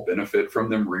also all benefit from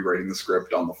them rewriting the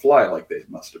script on the fly, like they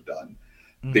must have done,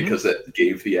 because it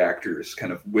gave the actors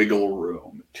kind of wiggle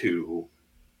room to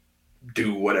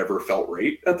do whatever felt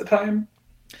right at the time.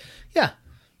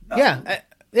 Yeah.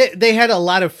 They had a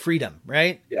lot of freedom,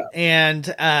 right? Yeah. And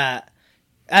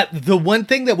the one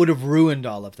thing that would have ruined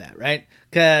all of that, right?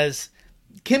 Because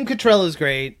Kim Cattrall is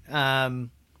great,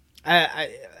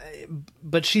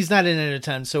 but she's not in it a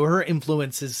ton, so her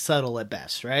influence is subtle at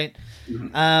best, right?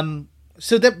 Mm-hmm.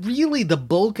 So that really the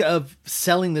bulk of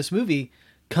selling this movie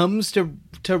comes to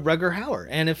Rutger Hauer.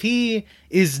 And if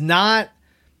he's not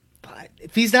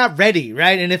ready,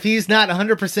 right? And if he's not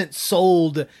 100%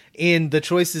 sold in the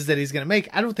choices that he's going to make,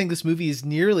 I don't think this movie is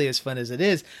nearly as fun as it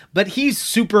is, but he's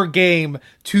super game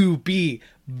to be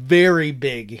very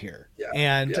big here. Yeah,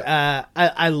 and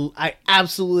I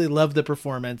absolutely love the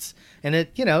performance, and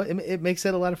it makes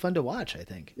it a lot of fun to watch, I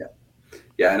think.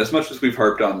 Yeah, and as much as we've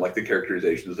harped on like the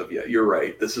characterizations of, you're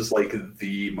right, this is like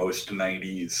the most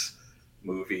 90s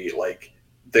movie. Like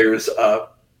there's a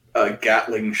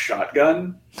Gatling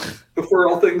shotgun before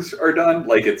all things are done.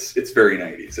 Like it's very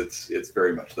 90s. It's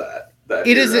very much that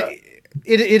it era.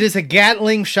 It is a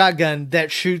Gatling shotgun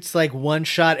that shoots like one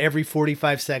shot every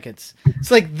 45 seconds.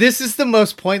 It's like, this is the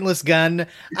most pointless gun.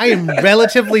 I am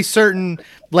relatively certain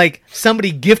like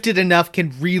somebody gifted enough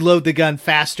can reload the gun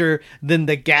faster than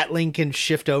the Gatling can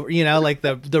shift over, like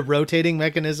the rotating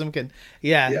mechanism can.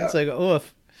 It's like,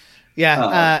 oof.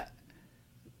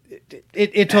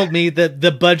 It told me that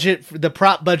the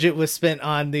prop budget was spent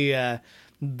on the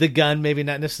gun, maybe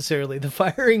not necessarily the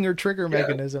firing or trigger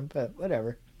mechanism, but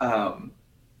whatever.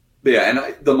 Yeah,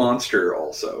 and the monster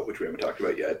also, which we haven't talked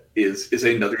about yet, is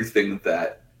another thing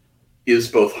that is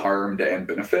both harmed and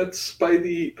benefits by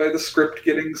the script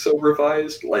getting so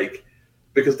revised. Like,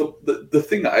 because the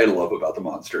thing I love about the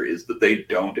monster is that they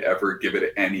don't ever give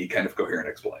it any kind of coherent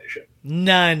explanation.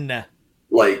 None.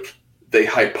 Like, they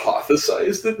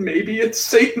hypothesize that maybe it's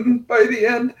Satan by the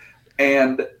end,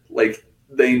 and like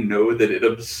they know that it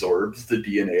absorbs the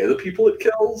DNA of the people it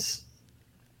kills.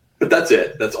 But that's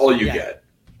it. That's all you get.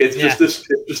 It's just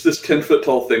this 10-foot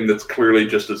tall thing that's clearly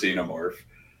just a xenomorph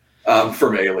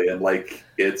from Alien. Like,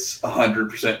 it's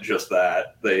 100% just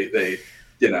that. They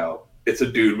it's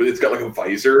a dude, but it's got like a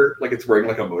visor, like it's wearing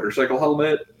like a motorcycle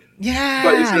helmet.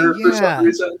 Visor for some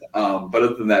reason. But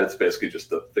other than that, it's basically just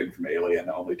the thing from Alien,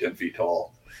 only 10 feet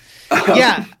tall.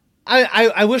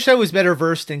 I wish I was better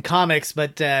versed in comics,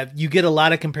 but you get a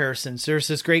lot of comparisons. There's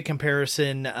this great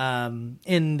comparison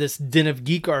in this Den of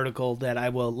Geek article that I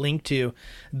will link to,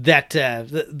 that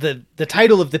the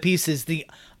title of the piece is The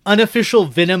Unofficial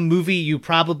Venom Movie You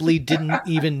Probably Didn't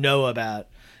Even Know About.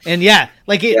 And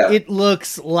it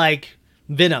looks like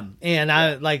Venom, and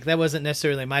I like that wasn't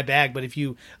necessarily my bag, but if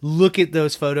you look at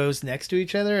those photos next to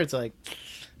each other, it's like,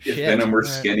 if Venom were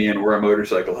skinny and wore a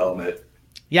motorcycle helmet.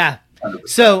 Yeah. 100%.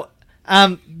 So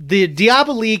the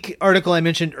Diabolique article I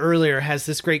mentioned earlier has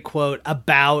this great quote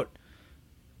about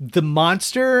the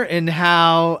monster and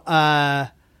how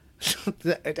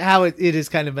it is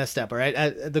kind of messed up. All right.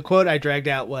 The quote I dragged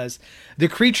out was, "The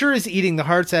creature is eating the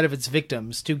hearts out of its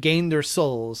victims to gain their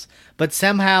souls, but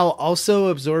somehow also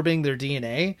absorbing their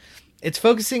DNA. It's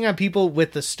focusing on people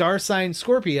with the star sign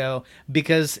Scorpio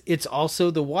because it's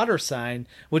also the water sign,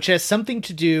 which has something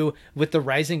to do with the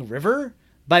rising river.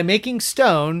 By making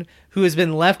Stone, who has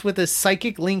been left with a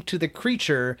psychic link to the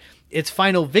creature, its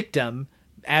final victim,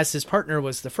 as his partner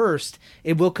was the first,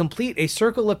 it will complete a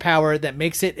circle of power that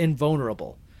makes it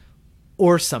invulnerable."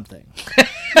 Or something.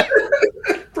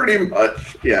 Pretty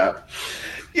much, yeah.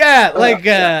 Yeah, like,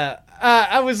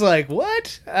 I was like,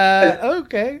 what?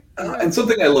 Okay. And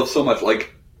something I love so much,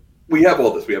 like, we have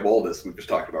all this we've just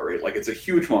talked about, right? Like, it's a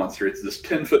huge monster. It's this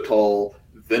 10-foot tall,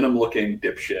 venom-looking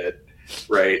dipshit,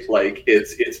 right? Like,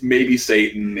 it's maybe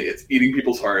Satan. It's eating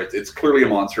people's hearts. It's clearly a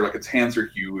monster. Like, its hands are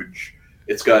huge.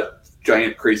 It's got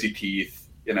giant crazy teeth,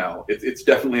 it's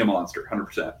definitely a monster,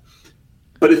 100%.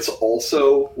 But it's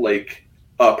also like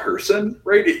a person,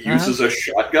 right? It uses a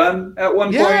shotgun at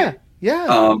one point.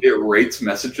 Yeah. It writes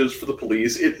messages for the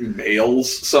police. It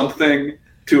mails something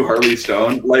to Harley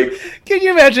Stone. Like, can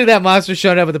you imagine that monster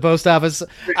showing up at the post office?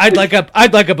 I'd like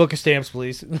a book of stamps,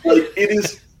 please. Like, it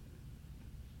is.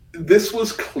 This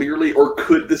was clearly,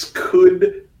 this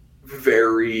could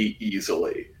very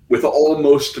easily, with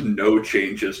almost no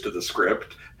changes to the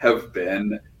script, have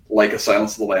been like a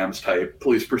Silence of the Lambs type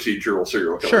police procedural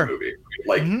serial killer movie.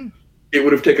 Like, it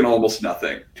would have taken almost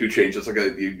nothing to change this. Like,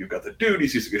 you've got the dude,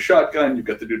 he's using a shotgun, you've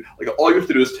got the dude, like, all you have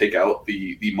to do is take out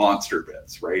the monster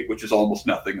bits, right? Which is almost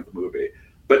nothing in the movie.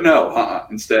 But no,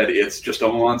 instead, it's just a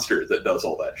monster that does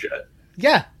all that shit.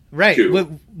 Yeah, right.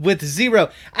 With zero.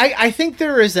 I think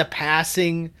there is a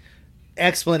passing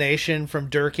explanation from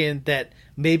Durkin that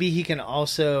maybe he can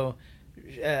also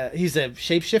he's a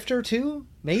shapeshifter too,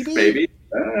 maybe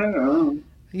I don't know.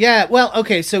 Yeah, well,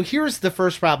 okay, so here's the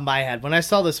first problem I had when I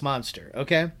saw this monster.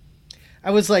 Okay,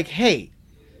 I was like, hey,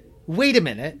 wait a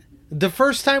minute, the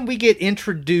first time we get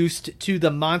introduced to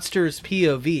the monster's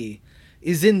POV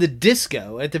is in the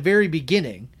disco at the very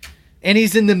beginning, and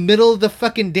he's in the middle of the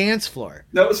fucking dance floor.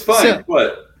 That was fine. So,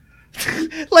 what?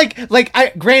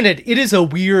 Granted, it is a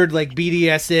weird, like,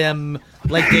 BDSM,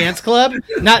 like, dance club.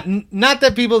 Not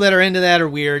that people that are into that are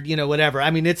weird, whatever.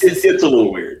 I mean, it's a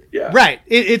little weird, yeah. Right.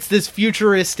 It's this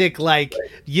futuristic, like,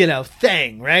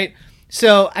 thing, right?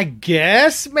 So I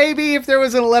guess maybe if there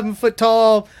was an 11-foot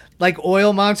tall, like,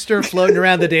 oil monster floating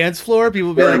around the dance floor, people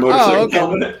would be like, oh,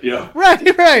 okay. Yeah. Right.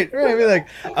 Be like,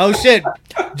 oh, shit,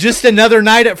 just another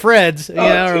night at Fred's, or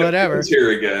whatever. It's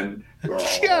here again.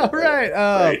 Yeah, right.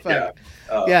 Oh, right, fuck.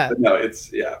 Yeah. But no,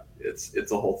 it's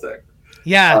a whole thing.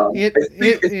 Yeah. I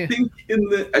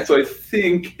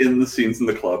think in the scenes in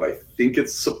the club, I think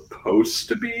it's supposed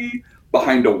to be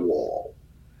behind a wall.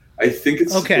 I think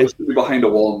it's supposed to be behind a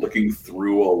wall and looking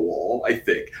through a wall, I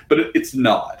think. But it's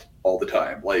not all the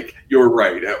time. Like, you're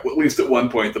right. At least at one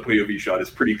point, the POV shot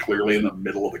is pretty clearly in the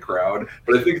middle of the crowd.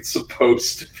 But I think it's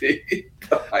supposed to be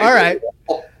behind a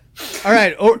wall. All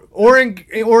right, Oren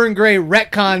Gray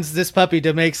retcons this puppy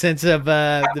to make sense of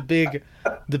the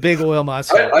big oil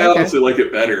monster. I honestly like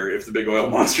it better if the big oil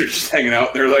monster's just hanging out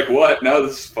and they're like, what? No,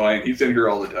 this is fine. He's in here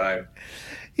all the time.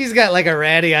 He's got like a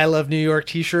ratty "I Love New York"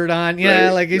 T-shirt on. Yeah,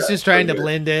 Right. like he's just trying to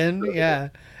blend in. Okay. Yeah.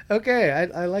 Okay,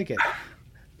 I like it.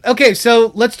 Okay,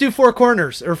 so let's do 4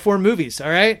 corners or 4 movies. All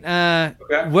right.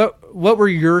 Okay. What were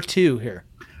your 2 here?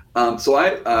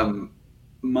 So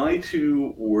my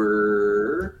 2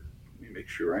 were. Let me make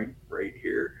sure I'm right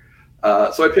here.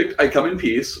 So I picked "I Come in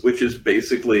Peace," which is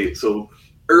basically so.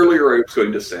 Earlier, I was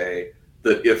going to say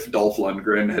that if Dolph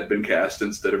Lundgren had been cast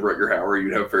instead of Rutger Hauer,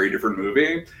 you'd have a very different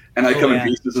movie. And "I Come in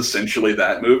Peace" is essentially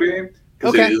that movie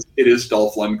because it is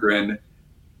Dolph Lundgren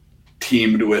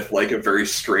teamed with like a very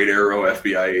straight arrow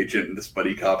FBI agent in this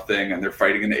buddy cop thing, and they're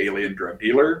fighting an alien drug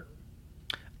dealer.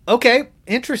 Okay,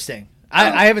 interesting.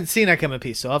 I haven't seen "I Come in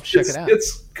Peace," so I'll have to check it out.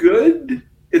 It's good.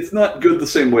 It's not good the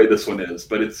same way this one is,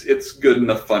 but it's good in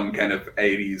a fun kind of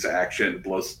 80s action,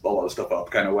 blows a lot of stuff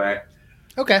up kind of way.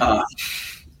 Okay.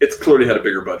 It's clearly had a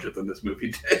bigger budget than this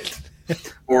movie did,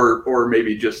 or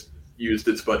maybe just used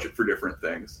its budget for different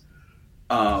things.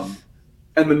 And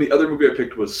then the other movie I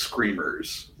picked was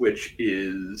Screamers, which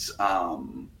is I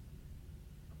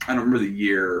don't remember the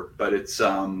year, but it's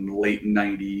late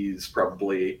 90s,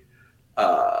 probably.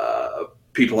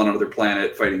 People on another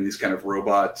planet fighting these kind of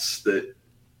robots that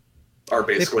are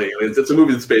basically aliens. It's a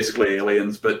movie that's basically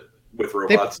aliens, but with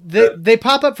robots. They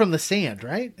pop up from the sand,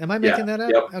 right? Am I making that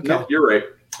up? Yep. Okay. No, you're right.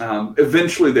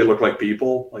 Eventually, they look like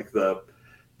people. Like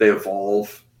they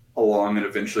evolve along, and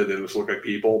eventually they just look like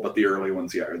people. But the early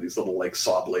ones, are these little like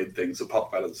saw blade things that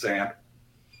pop out of the sand.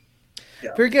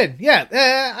 Yeah. Very good. Yeah,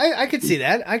 I could see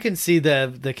that. I can see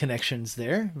the connections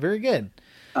there. Very good.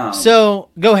 So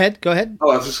go ahead. Oh,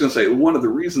 I was just going to say, one of the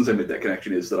reasons I made that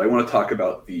connection is that I want to talk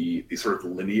about the sort of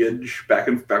lineage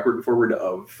backward and forward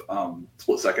of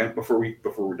Split Second before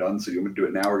we're done. So you want me to do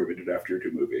it now, or you want me to do it after your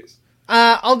 2 movies?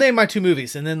 I'll name my 2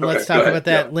 movies, and then let's talk about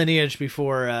that Yeah. lineage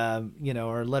before our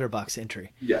Letterboxd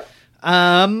entry. Yeah.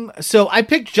 So I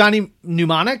picked Johnny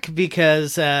Mnemonic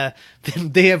because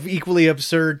they have equally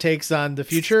absurd takes on the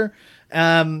future.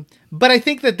 But I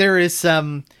think that there is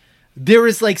some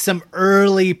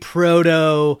early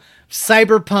proto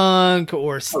cyberpunk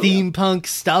or steampunk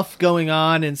stuff going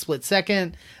on in Split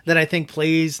Second that I think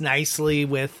plays nicely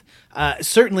with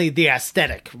certainly the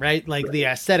aesthetic, right? Like the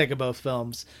aesthetic of both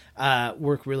films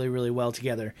work really, really well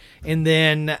together. And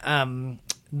then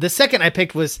the second I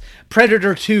picked was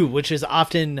Predator 2, which is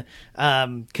often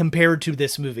compared to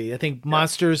this movie. I think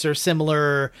monsters are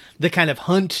similar. The kind of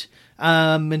hunt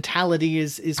mentality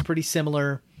is pretty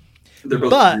similar. They're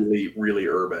both really, really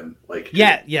urban. Like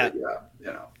Predator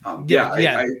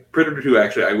 2,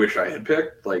 actually, I wish I had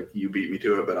picked. Like, you beat me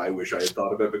to it, but I wish I had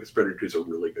thought of it because Predator 2 is a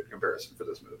really good comparison for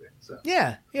this movie. So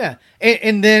yeah.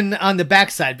 And then on the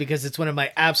backside, because it's one of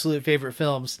my absolute favorite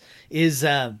films, is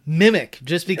Mimic,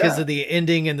 just because of the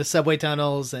ending and the subway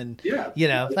tunnels, and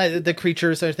the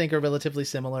creatures I think are relatively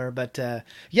similar. But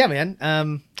man,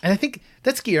 and I think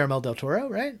that's Guillermo del Toro,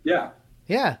 right? Yeah.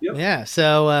 Yeah, yep. Yeah.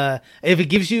 So if it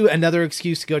gives you another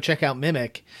excuse to go check out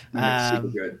Mimic, super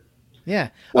good. Yeah.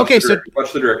 Watch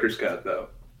the director's cut though.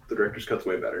 The director's cut's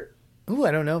way better. Ooh,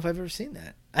 I don't know if I've ever seen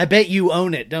that. I bet you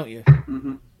own it, don't you?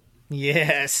 Mm-hmm.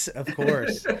 Yes, of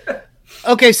course.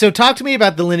 Okay, so talk to me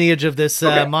about the lineage of this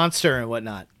monster and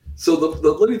whatnot. So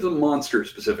the lineage of the monster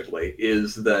specifically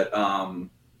is that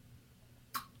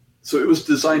so it was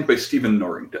designed by Stephen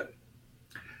Norrington.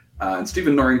 And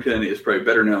Stephen Norrington is probably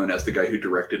better known as the guy who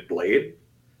directed Blade.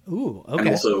 Ooh, okay. And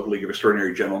also League of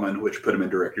Extraordinary Gentlemen, which put him in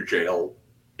director jail,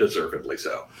 deservedly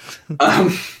so.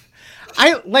 I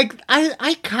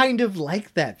kind of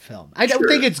like that film. I don't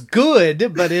think it's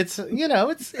good, but it's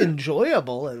it's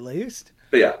enjoyable at least.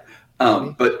 But yeah.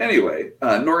 But anyway,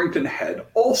 Norrington had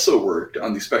also worked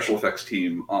on the special effects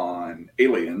team on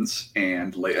Aliens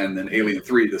and then Alien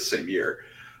 3 this same year.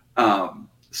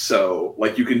 So,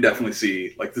 like, you can definitely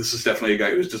see, like, this is definitely a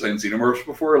guy who's designed xenomorphs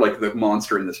before. Like, the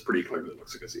monster in this pretty clearly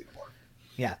looks like a xenomorph.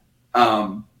 Yeah.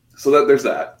 So there's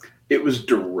that. It was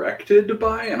directed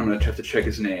by, and I'm going to have to check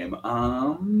his name. It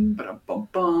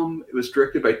was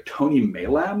directed by Tony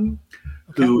Maylam,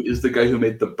 who is the guy who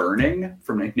made The Burning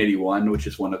from 1981, which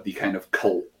is one of the kind of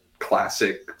cult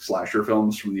classic slasher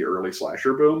films from the early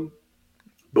slasher boom,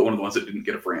 but one of the ones that didn't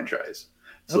get a franchise.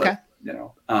 So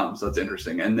so that's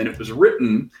interesting. And then it was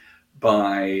written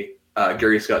by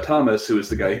Gary Scott Thomas, who is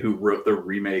the guy who wrote the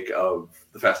remake of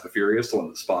The Fast and the Furious, the one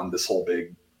that spawned this whole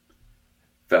big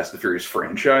Fast and the Furious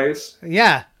franchise.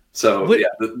 Yeah. So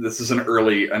this is an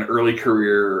early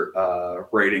career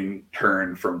writing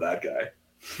turn from that guy.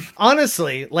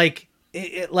 Honestly, like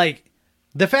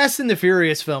the Fast and the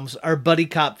Furious films are buddy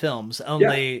cop films.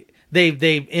 Only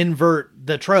they invert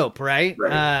the trope, right?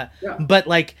 Right. But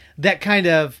like that kind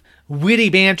of witty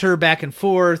banter back and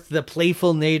forth, the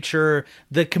playful nature,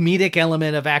 the comedic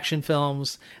element of action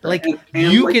films. Like, and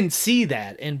you can see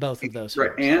that in both of those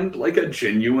films. And like a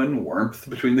genuine warmth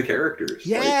between the characters.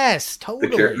 Yes, like,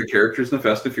 totally. The characters in the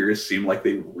Fast and Furious seem like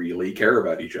they really care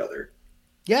about each other.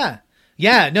 Yeah.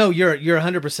 Yeah, no, you're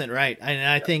 100% right. And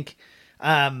I think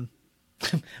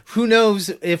who knows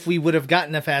if we would have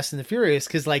gotten a Fast and the Furious,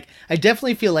 because like I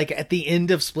definitely feel like at the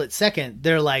end of Split Second,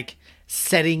 they're like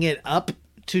setting it up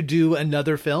to do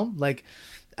another film, like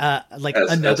as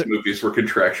movies were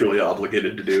contractually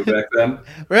obligated to do back then.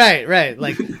 right,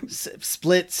 like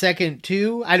Split Second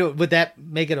 2. Would that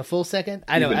make it a full second?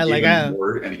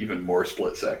 Even more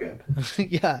Split Second.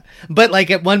 Yeah, but like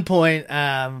at one point,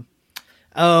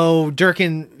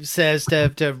 Durkin says to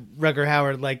Rutger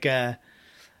Hauer, like,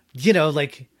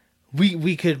 like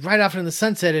we could ride off in the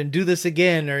sunset and do this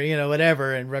again, or,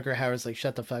 whatever. And Rutger Hauer's like,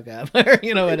 shut the fuck up, or,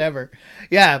 whatever.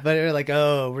 Yeah. But they're like,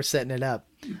 we're setting it up.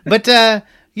 But,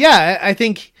 I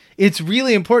think it's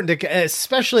really important to,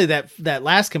 especially that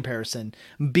last comparison,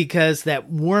 because that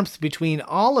warmth between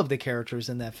all of the characters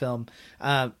in that film,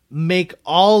 make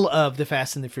all of the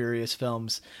Fast and the Furious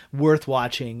films worth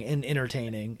watching and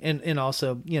entertaining, and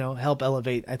also, help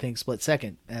elevate, I think, Split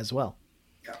Second as well.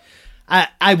 Yeah.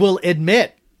 I will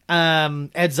admit,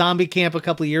 at Zombie Camp a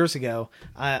couple of years ago,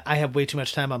 I have way too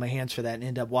much time on my hands for that and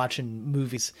end up watching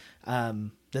movies.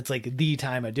 That's like the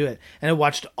time I do it. And I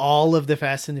watched all of the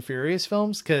Fast and the Furious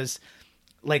films because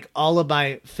like all of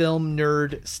my film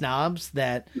nerd snobs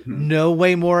that know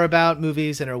way more about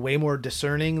movies and are way more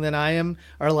discerning than I am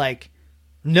are like,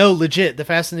 no, legit, the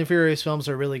Fast and the Furious films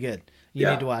are really good. You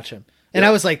need to watch them. And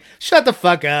I was like, shut the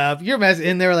fuck up. You're messing.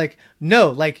 And they were like,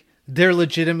 no, like they're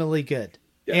legitimately good.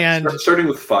 Yeah, and starting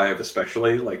with 5,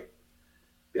 especially, like,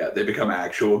 they become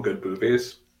actual good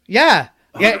movies. Yeah.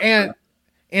 100%. Yeah.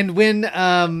 And when,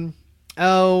 the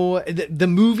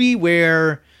movie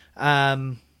where,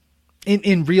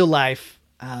 in real life,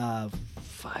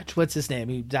 what's his name?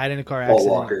 He died in a car accident.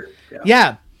 Paul Walker.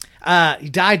 Yeah. He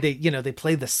died. They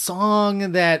played the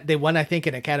song that they won, I think,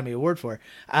 an Academy Award for.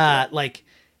 Like,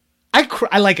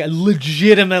 I like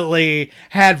legitimately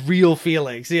had real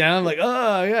feelings. I'm like,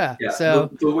 oh yeah. Yeah. So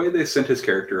the way they sent his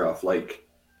character off, like,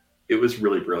 it was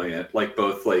really brilliant. Like,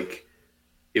 both, like,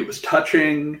 it was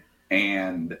touching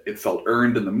and it felt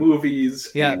earned in the movies.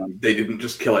 Yeah. And they didn't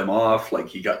just kill him off. Like,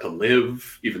 he got to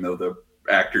live, even though the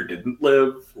actor didn't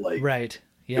live. Like, right.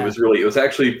 Yeah. It was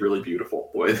actually really beautiful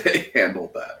the way they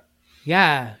handled that.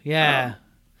 Yeah. Yeah.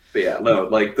 But yeah, no,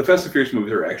 like the Fast and Furious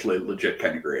movies are actually legit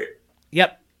kind of great.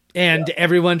 Yep. And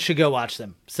everyone should go watch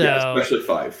them. So especially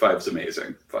 5. 5's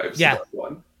amazing. 5's the best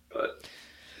one. But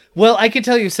well, I can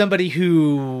tell you somebody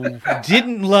who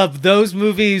didn't love those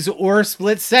movies or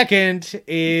Split Second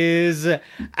is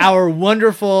our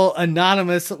wonderful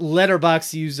anonymous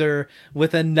Letterboxd user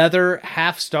with another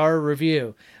 5-star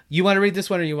review. You want to read this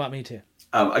one or you want me to?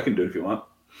 I can do it if you want.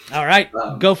 All right.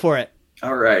 Go for it.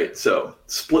 All right. So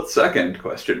Split Second, ?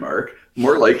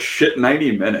 More like shit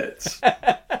 90 minutes.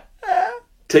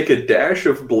 Take a dash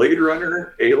of Blade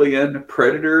Runner, Alien,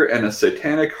 Predator, and a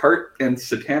satanic heart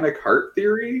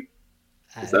theory.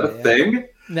 Is that a thing?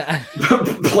 Nah.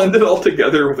 Blend it all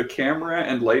together with a camera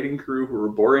and lighting crew who are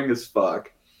boring as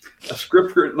fuck, a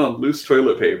script written on loose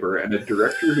toilet paper, and a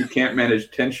director who can't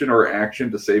manage tension or action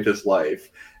to save his life,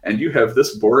 and you have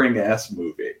this boring ass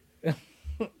movie.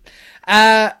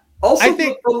 Also, I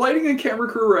think the lighting and camera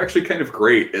crew are actually kind of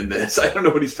great in this. I don't know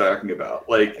what he's talking about.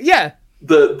 Like, yeah.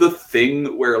 The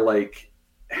thing where like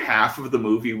half of the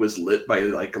movie was lit by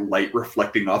like light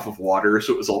reflecting off of water,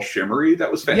 so it was all shimmery.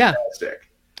 That was fantastic.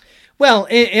 Yeah. Well,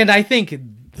 and I think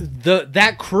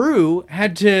that crew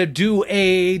had to do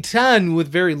a ton with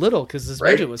very little because this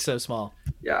budget was so small.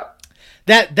 Yeah.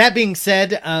 That being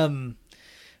said,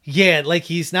 like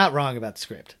he's not wrong about the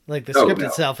script. Like the script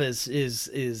itself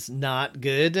is not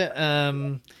good.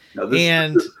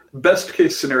 This best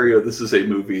case scenario, this is a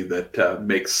movie that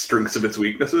makes strengths of its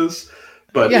weaknesses,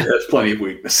 but it has plenty of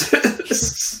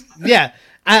weaknesses. Yeah.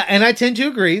 And I tend to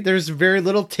agree. There's very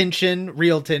little tension,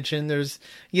 real tension. There's,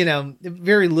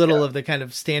 very little of the kind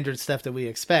of standard stuff that we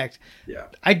expect. Yeah.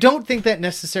 I don't think that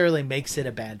necessarily makes it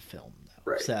a bad film,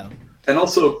 though. Right. So. And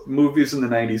also, movies in the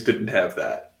 90s didn't have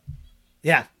that.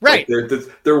 Yeah, right. Like,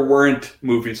 there weren't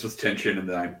movies with tension,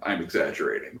 and I'm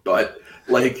exaggerating, but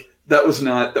like that was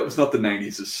not the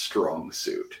 90s' strong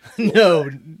suit.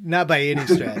 No, not by any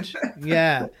stretch.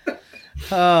 Yeah.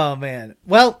 Oh man.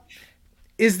 Well,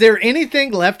 is there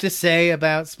anything left to say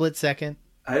about Split Second?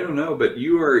 I don't know, but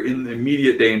you are in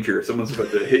immediate danger. Someone's about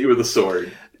to hit you with a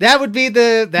sword. That would be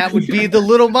the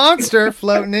little monster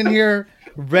floating in here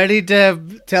ready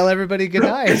to tell everybody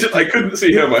goodnight. I couldn't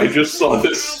see him. I just saw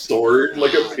this sword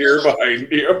like appear behind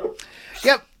you.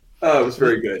 Yep. Oh, it was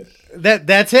very good.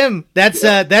 That's him. That's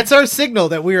our signal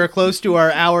that we are close to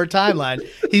our hour timeline.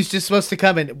 He's just supposed to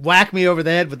come and whack me over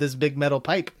the head with this big metal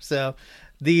pipe. So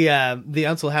the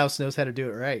Unsel house knows how to do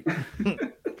it right.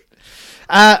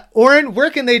 Oren, where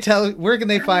can they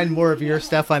find more of your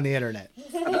stuff on the internet?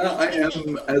 I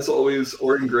am, as always,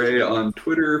 Oren Gray on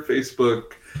Twitter,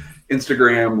 Facebook,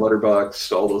 Instagram,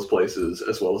 Letterboxd, all those places,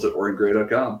 as well as at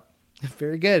orengray.com.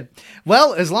 Very good.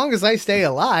 Well, as long as I stay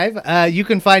alive, you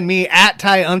can find me at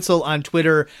Ty Unsel on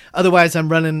Twitter. Otherwise, I'm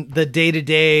running the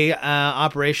day-to-day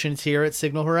operations here at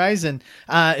Signal Horizon.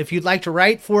 If you'd like to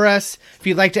write for us, if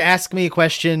you'd like to ask me a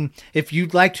question, if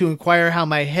you'd like to inquire how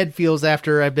my head feels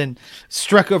after I've been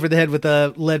struck over the head with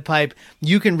a lead pipe,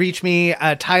 you can reach me,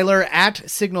 Tyler, at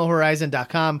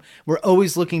signalhorizon.com. We're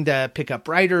always looking to pick up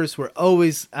writers. We're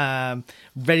always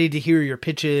ready to hear your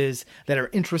pitches that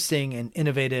are interesting and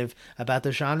innovative about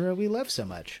the genre we love so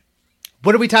much.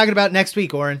 What are we talking about next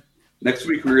week, Oren? Next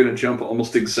week, we're going to jump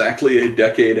almost exactly a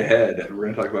decade ahead, and we're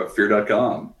going to talk about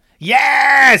Fear.com.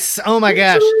 Yes! Oh my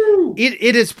gosh.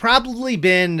 It has probably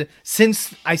been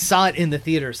since I saw it in the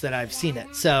theaters that I've seen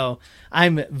it. So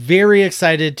I'm very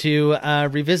excited to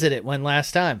revisit it one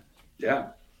last time. Yeah.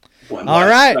 All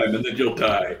right. Time, and then you'll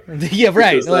die. Yeah,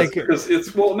 right. Because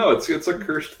it's a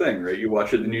cursed thing, right? You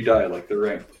watch it and you die, like The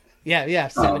Ring. Yeah,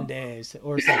 7 days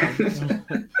or something.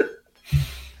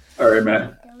 All right,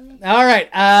 man. All right,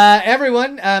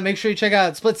 everyone, make sure you check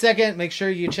out Split Second. Make sure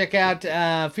you check out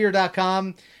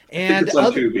Fear.com. And I think it's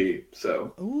on Tubi,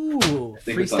 so. Ooh,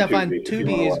 free stuff on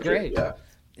Tubi is great. Yeah.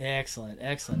 Excellent.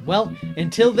 Well,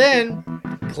 until then,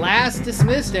 class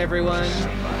dismissed, everyone.